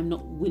thing that I'm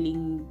not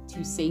willing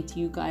to say to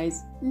you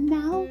guys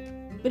now,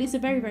 but it's a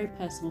very, very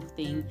personal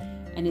thing,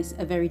 and it's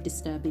a very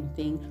disturbing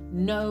thing.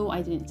 No,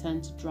 I didn't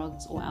turn to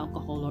drugs or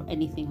alcohol or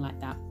anything like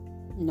that.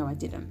 No, I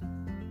didn't.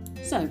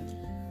 So,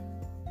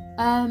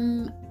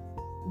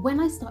 when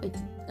I started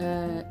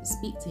to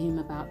speak to him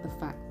about the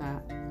fact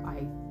that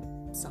I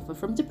suffer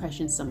from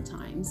depression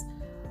sometimes,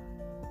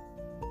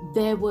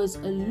 there was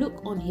a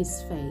look on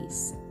his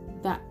face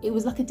that it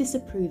was like a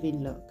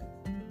disapproving look.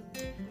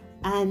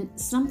 And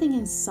something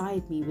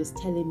inside me was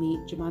telling me,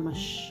 Jemima,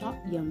 shut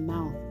your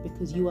mouth,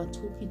 because you are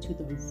talking to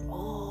the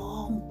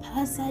wrong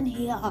person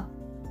here.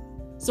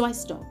 So I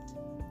stopped.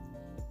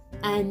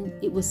 And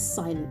it was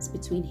silence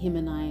between him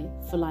and I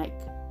for like,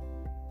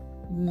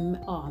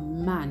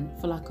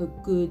 for like a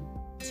good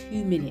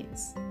 2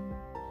 minutes.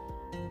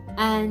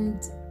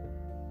 And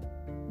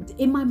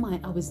in my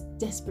mind, I was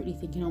desperately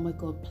thinking, oh my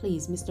God,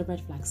 please, Mr.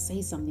 Red Flag,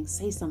 say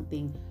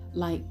something.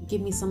 Like,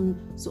 give me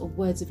some sort of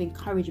words of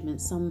encouragement,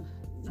 some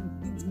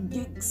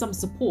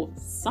support,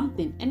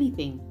 something,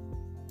 anything.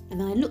 And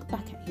then I looked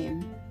back at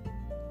him,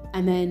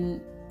 and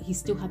then he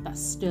still had that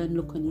stern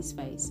look on his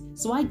face.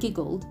 So I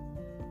giggled,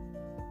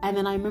 and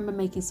then I remember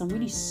making some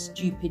really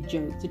stupid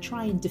joke to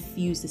try and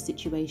diffuse the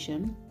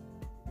situation.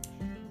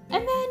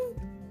 And then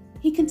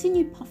he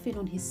continued puffing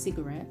on his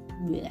cigarette.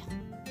 Blech.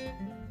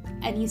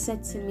 And he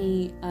said to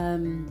me,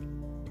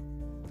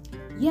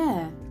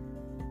 yeah,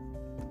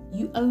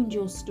 you owned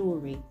your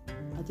story.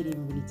 I didn't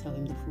even really tell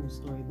him the full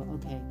story, but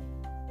okay.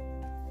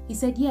 He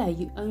said, yeah,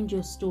 you owned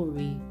your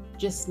story,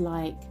 just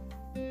like,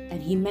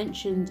 and he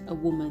mentioned a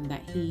woman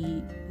that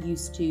he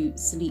used to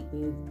sleep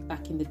with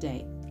back in the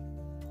day.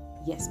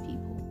 Yes,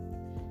 people.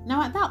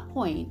 Now, at that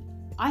point,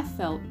 I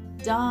felt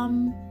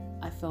dumb.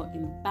 I felt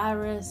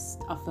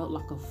embarrassed. I felt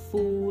like a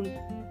fool.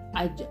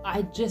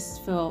 I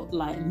just felt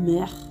like,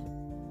 meh.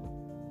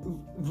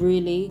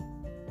 Really?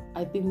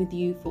 I've been with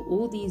you for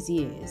all these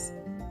years,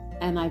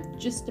 and I've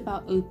just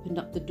about opened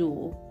up the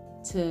door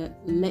to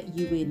let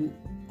you in.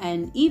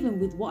 And even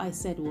with what I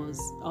said was,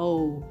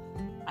 oh,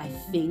 I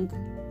think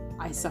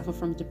I suffer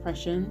from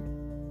depression.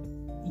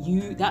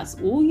 That's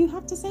all you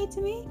have to say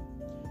to me?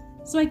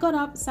 So I got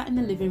up, sat in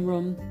the living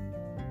room,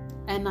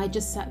 and I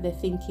just sat there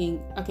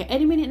thinking, okay,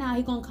 any minute now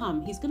he's gonna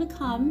come. He's gonna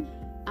come,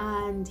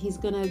 and he's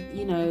gonna,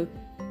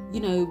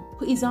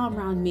 put his arm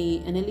around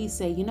me and at least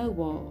say, you know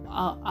what,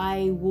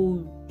 I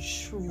will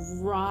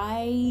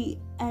try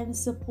and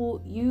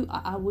support you.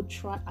 I would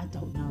try. I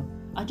don't know.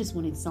 I just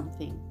wanted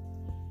something.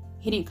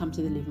 He didn't come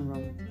to the living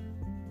room.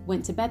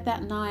 Went to bed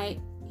that night.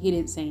 He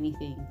didn't say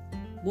anything.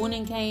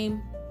 Morning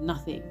came,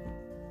 nothing.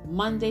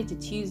 Monday to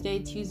Tuesday,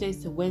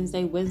 Tuesdays to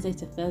Wednesday, Wednesday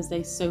to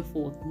Thursday, so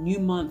forth. New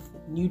month,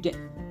 new day,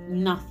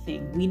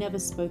 nothing. We never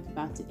spoke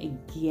about it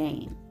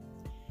again.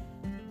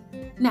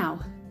 Now,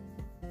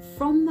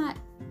 from that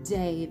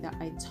day that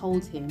I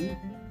told him,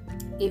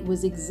 it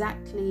was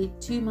exactly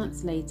 2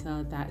 months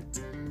later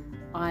that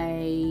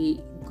I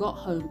got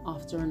home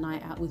after a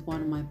night out with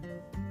one of my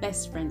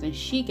best friends, and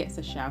she gets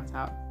a shout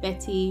out.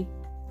 Betty,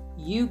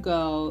 you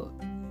girl,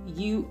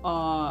 you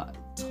are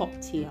top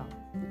tier.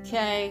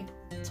 Okay,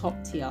 top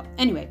tier.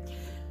 Anyway,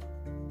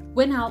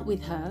 went out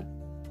with her,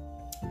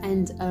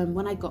 and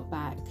when I got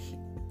back,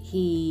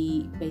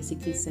 he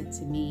basically said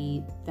to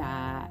me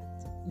that,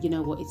 you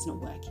know what, it's not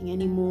working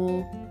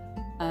anymore.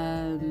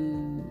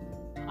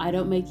 I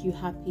don't make you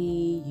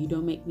happy, you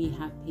don't make me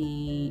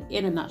happy.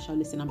 In a nutshell,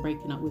 listen, I'm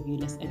breaking up with you.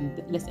 Let's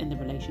end the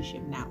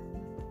relationship now.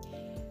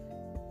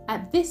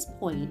 At this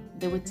point,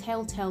 there were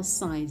telltale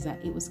signs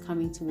that it was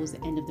coming towards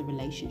the end of the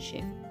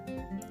relationship,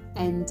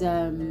 and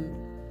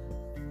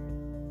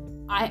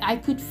I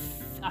could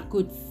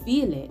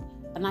feel it.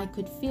 And I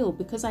could feel,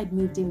 because I'd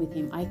moved in with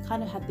him, I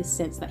kind of had this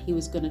sense that he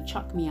was going to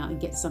chuck me out and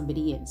get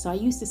somebody in. So I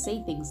used to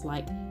say things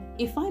like,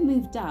 if I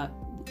moved out,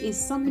 is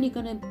somebody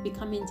going to be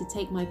coming to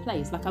take my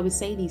place? Like, I would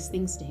say these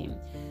things to him.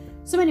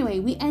 So anyway,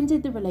 we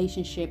ended the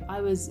relationship.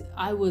 I was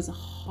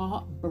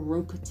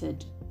heartbroken.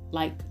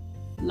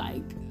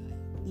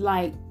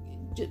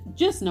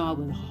 Just know I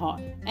was hot.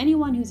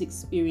 Anyone who's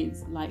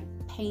experienced like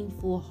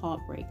painful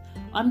heartbreak,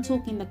 I'm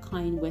talking the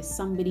kind where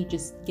somebody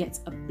just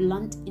gets a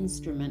blunt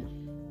instrument,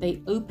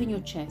 they open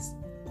your chest,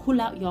 pull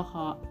out your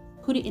heart,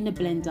 put it in a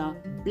blender,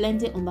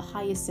 blend it on the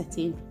highest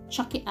setting,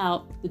 chuck it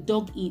out, the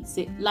dog eats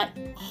it, like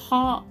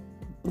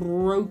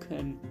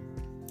heartbroken.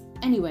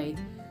 Anyway,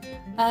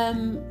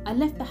 I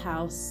left the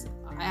house.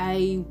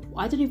 I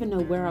don't even know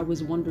where I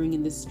was wandering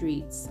in the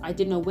streets. I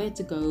didn't know where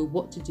to go,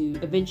 what to do.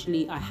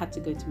 Eventually, I had to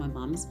go to my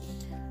mum's.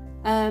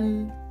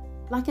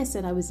 Like I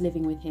said, I was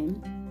living with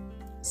him,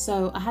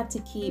 so I had to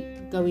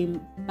keep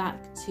going back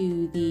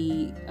to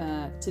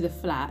the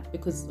flat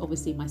because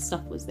obviously my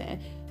stuff was there.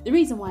 The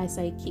reason why I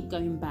say keep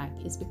going back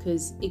is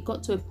because it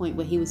got to a point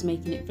where he was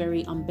making it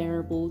very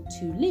unbearable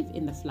to live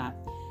in the flat.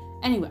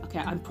 Anyway, okay,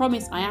 I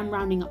promise I am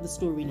rounding up the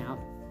story now.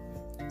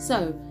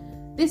 So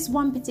this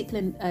one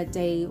particular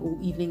day or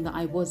evening that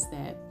I was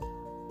there,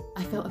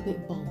 I felt a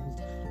bit bold,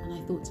 and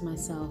I thought to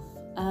myself,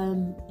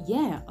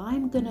 yeah,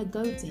 I'm gonna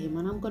go to him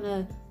and I'm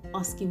gonna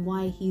ask him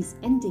why he's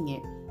ending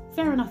it.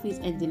 Fair enough, he's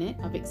ending it,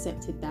 I've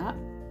accepted that,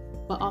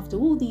 but after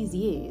all these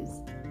years,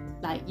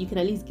 like, you can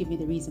at least give me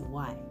the reason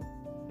why.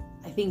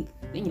 I think,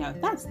 you know,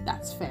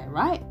 that's fair,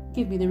 right?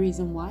 Give me the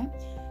reason why.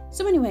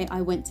 So anyway,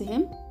 I went to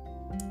him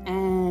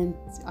and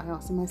I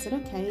asked him, I said,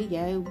 okay,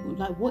 yeah,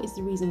 like, what is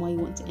the reason why you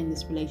want to end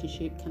this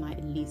relationship? Can I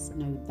at least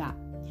know that?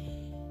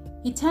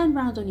 He turned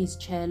around on his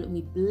chair, looked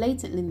me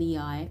blatantly in the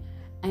eye,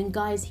 and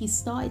guys, he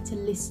started to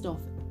list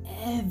off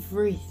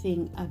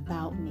everything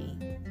about me.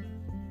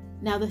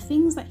 Now, the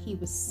things that he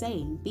was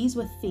saying, these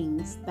were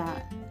things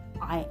that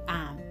I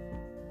am,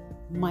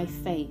 my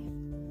faith,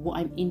 what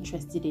I'm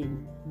interested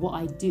in, what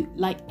I do,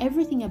 like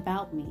everything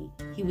about me.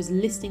 He was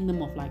listing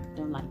them off, like, I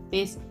don't like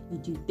this, you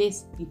do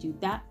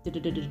that, da da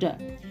da da da.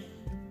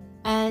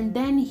 And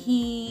then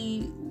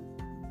he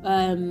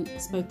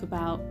spoke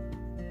about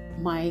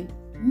my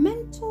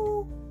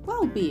mental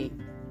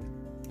well-being,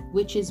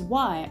 which is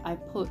why I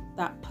put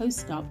that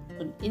post up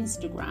on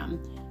Instagram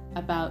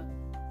about,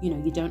 you know,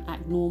 you don't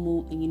act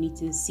normal and you need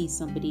to see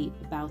somebody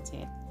about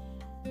it.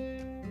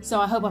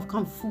 So I hope I've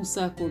come full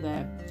circle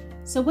there.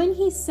 So when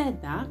he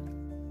said that,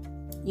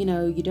 you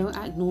know, you don't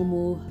act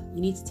normal,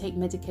 you need to take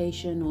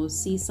medication or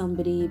see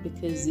somebody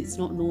because it's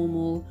not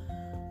normal,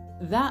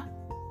 that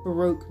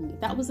broke me.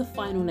 That was the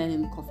final nail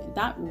in the coffin.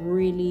 That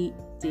really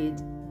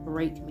did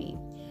break me.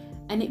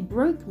 And it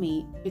broke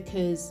me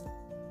because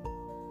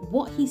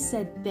what he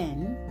said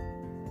then,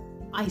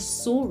 I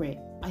saw it.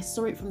 I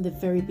saw it from the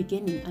very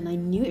beginning, and I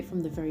knew it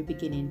from the very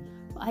beginning,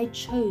 but I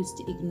chose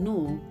to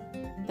ignore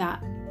that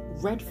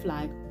red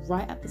flag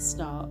right at the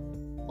start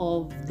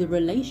of the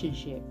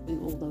relationship,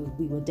 although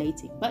we were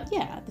dating, but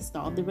yeah, at the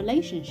start of the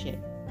relationship.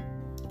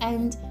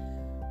 And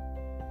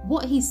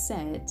what he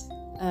said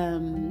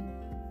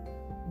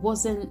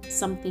wasn't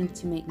something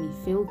to make me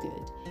feel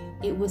good.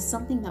 It was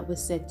something that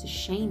was said to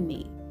shame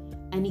me,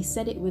 and he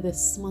said it with a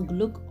smug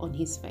look on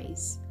his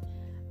face.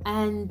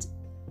 And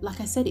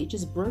like I said, it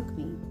just broke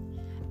me.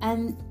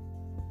 And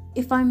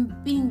if I'm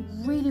being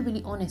really,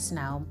 really honest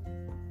now,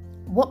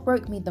 what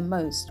broke me the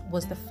most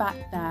was the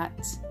fact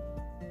that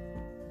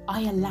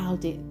I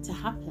allowed it to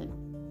happen.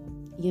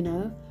 You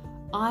know,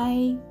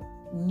 I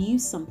knew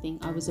something,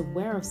 I was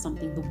aware of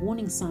something, the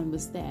warning sign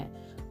was there,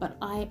 but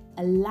I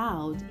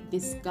allowed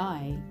this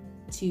guy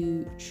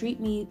to treat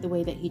me the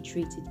way that he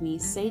treated me,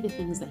 say the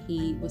things that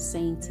he was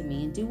saying to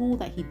me, and do all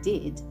that he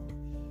did,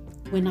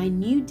 when I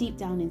knew deep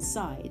down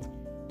inside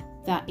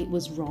that it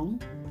was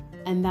wrong,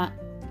 and that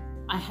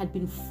I had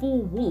been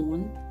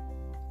forewarned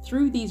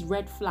through these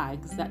red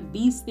flags that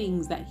these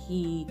things that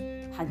he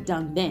had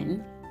done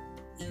then,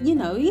 you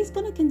know, he's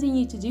going to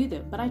continue to do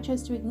them, but I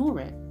chose to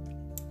ignore it.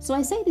 So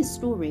I say this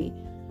story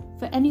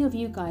for any of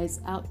you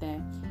guys out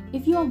there.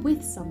 If you are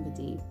with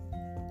somebody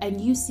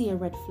and you see a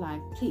red flag,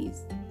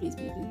 please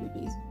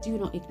do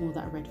not ignore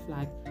that red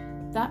flag.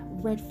 That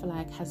red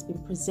flag has been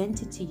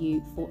presented to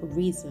you for a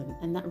reason,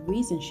 and that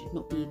reason should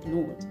not be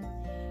ignored.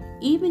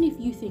 Even if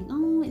you think,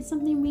 oh, it's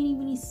something really,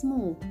 really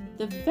small,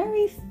 the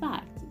very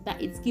fact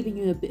that it's giving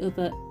you a bit of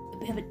an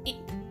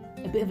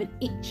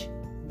itch,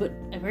 but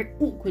a very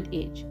awkward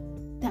itch,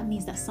 that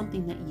means that's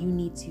something that you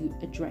need to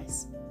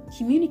address.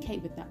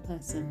 Communicate with that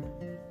person.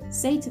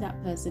 Say to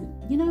that person,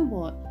 you know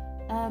what,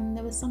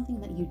 there was something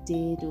that you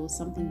did or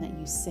something that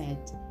you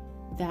said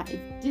that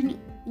it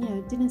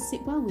didn't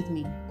sit well with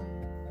me.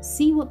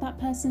 See what that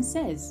person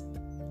says.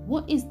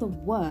 What is the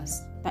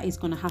worst that is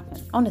going to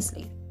happen?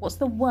 Honestly, what's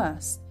the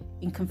worst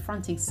in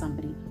confronting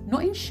somebody?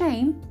 Not in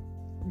shame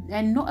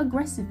and not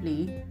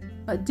aggressively,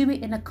 but do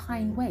it in a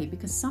kind way,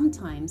 because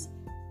sometimes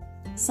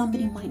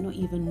somebody might not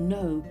even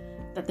know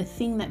that the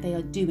thing that they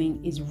are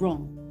doing is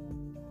wrong.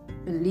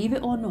 Believe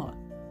it or not,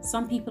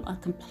 Some people are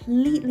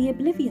completely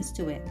oblivious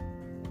to it,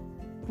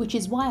 which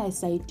is why I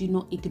say do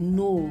not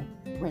ignore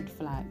red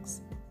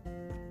flags.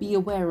 Be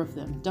aware of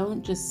them.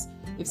 Don't just,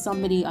 if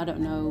somebody, I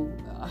don't know,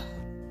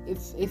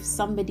 if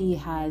somebody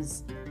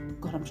has,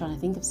 God, I'm trying to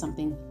think of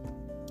something.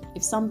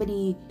 If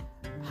somebody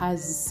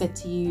has said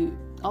to you,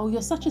 oh,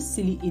 you're such a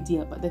silly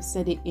idiot, but they've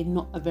said it in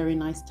not a very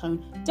nice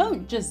tone,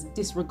 don't just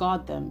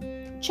disregard them.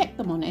 Check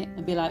them on it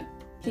and be like,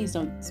 please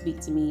don't speak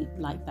to me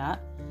like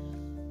that.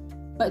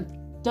 But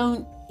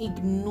don't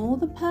ignore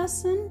the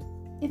person,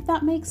 if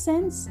that makes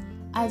sense.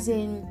 As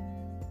in,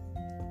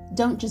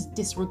 don't just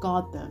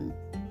disregard them,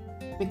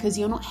 because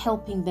you're not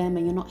helping them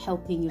and you're not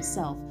helping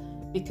yourself.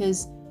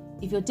 Because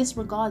if you're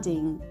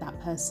disregarding that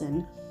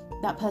person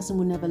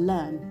will never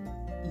learn.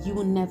 You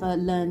will never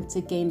learn to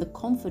gain the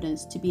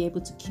confidence to be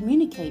able to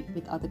communicate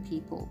with other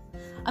people.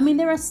 I mean,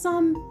 there are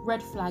some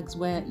red flags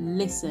where,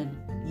 listen,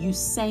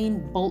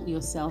 Usain Bolt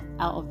yourself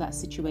out of that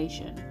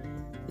situation.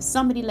 If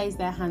somebody lays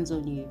their hands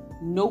on you,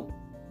 nope,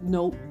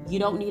 you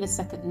don't need a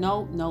second,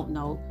 no.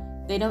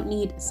 They don't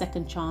need a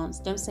second chance.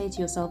 Don't say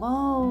to yourself,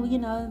 oh,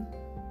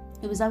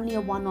 it was only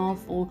a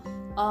one-off, or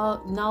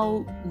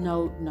no.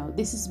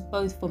 This is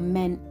both for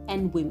men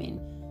and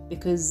women,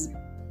 because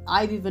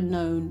I've even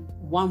known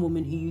one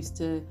woman who used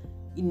to,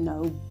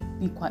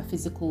 be quite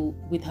physical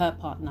with her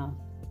partner.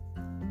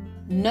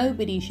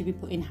 Nobody should be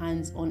putting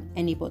hands on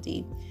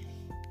anybody.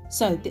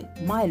 So,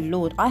 my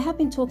Lord, I have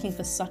been talking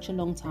for such a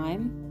long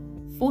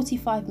time.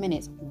 45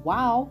 minutes.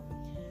 Wow.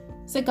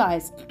 So,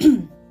 guys,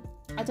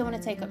 I don't want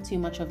to take up too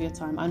much of your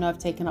time. I know I've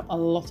taken up a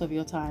lot of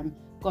your time.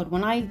 God,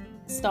 when I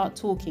start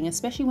talking,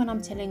 especially when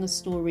I'm telling a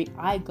story,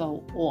 I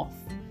go off.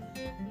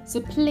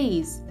 So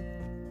please,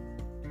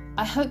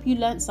 I hope you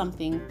learned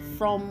something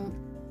from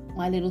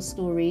my little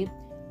story,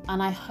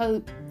 and I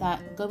hope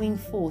that going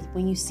forth,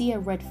 when you see a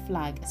red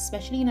flag,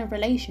 especially in a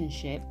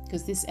relationship,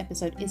 because this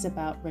episode is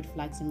about red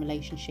flags in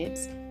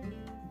relationships,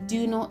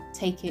 do not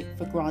take it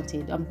for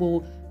granted.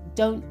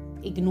 Don't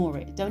ignore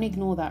it. Don't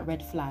ignore that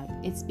red flag.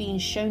 It's being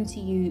shown to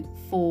you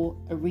for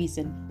a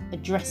reason.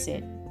 Address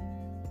it.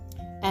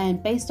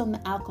 And based on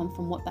the outcome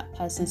from what that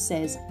person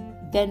says,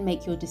 then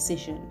make your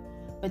decision.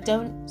 But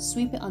don't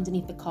sweep it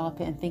underneath the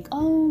carpet and think,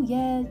 oh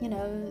yeah,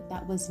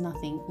 that was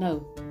nothing.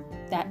 No,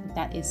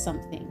 that is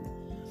something.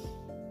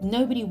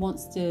 Nobody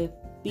wants to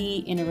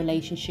be in a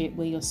relationship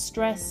where you're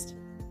stressed,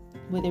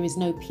 where there is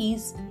no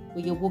peace,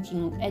 where you're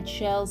walking on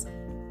eggshells.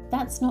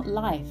 That's not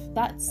life.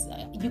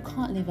 You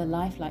can't live a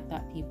life like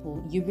that,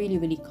 people. You really,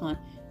 really can't.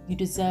 You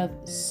deserve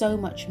so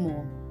much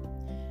more.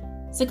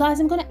 So guys,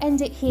 I'm going to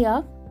end it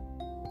here.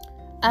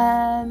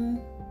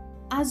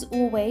 As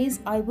always,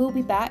 I will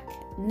be back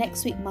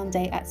next week,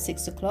 Monday at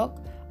 6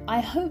 o'clock. I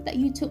hope that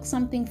you took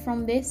something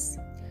from this.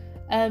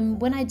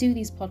 When I do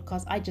these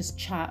podcasts, I just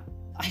chat.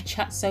 I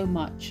chat so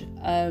much.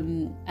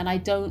 And I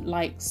don't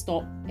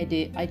stop,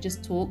 edit. I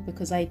just talk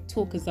because I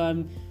talk as though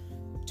I'm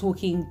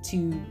talking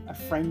to a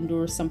friend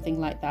or something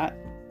like that.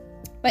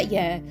 But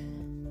yeah,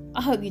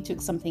 I hope you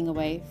took something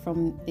away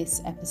from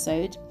this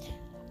episode.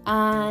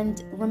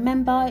 And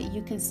remember,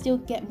 you can still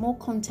get more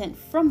content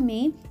from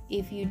me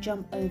if you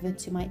jump over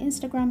to my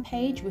Instagram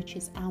page, which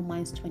is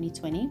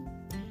OurMinds2020.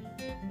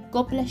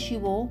 God bless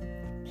you all.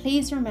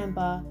 Please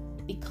remember,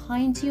 be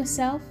kind to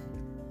yourself,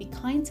 be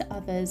kind to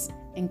others,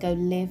 and go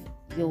live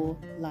your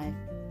life.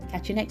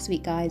 Catch you next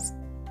week, guys.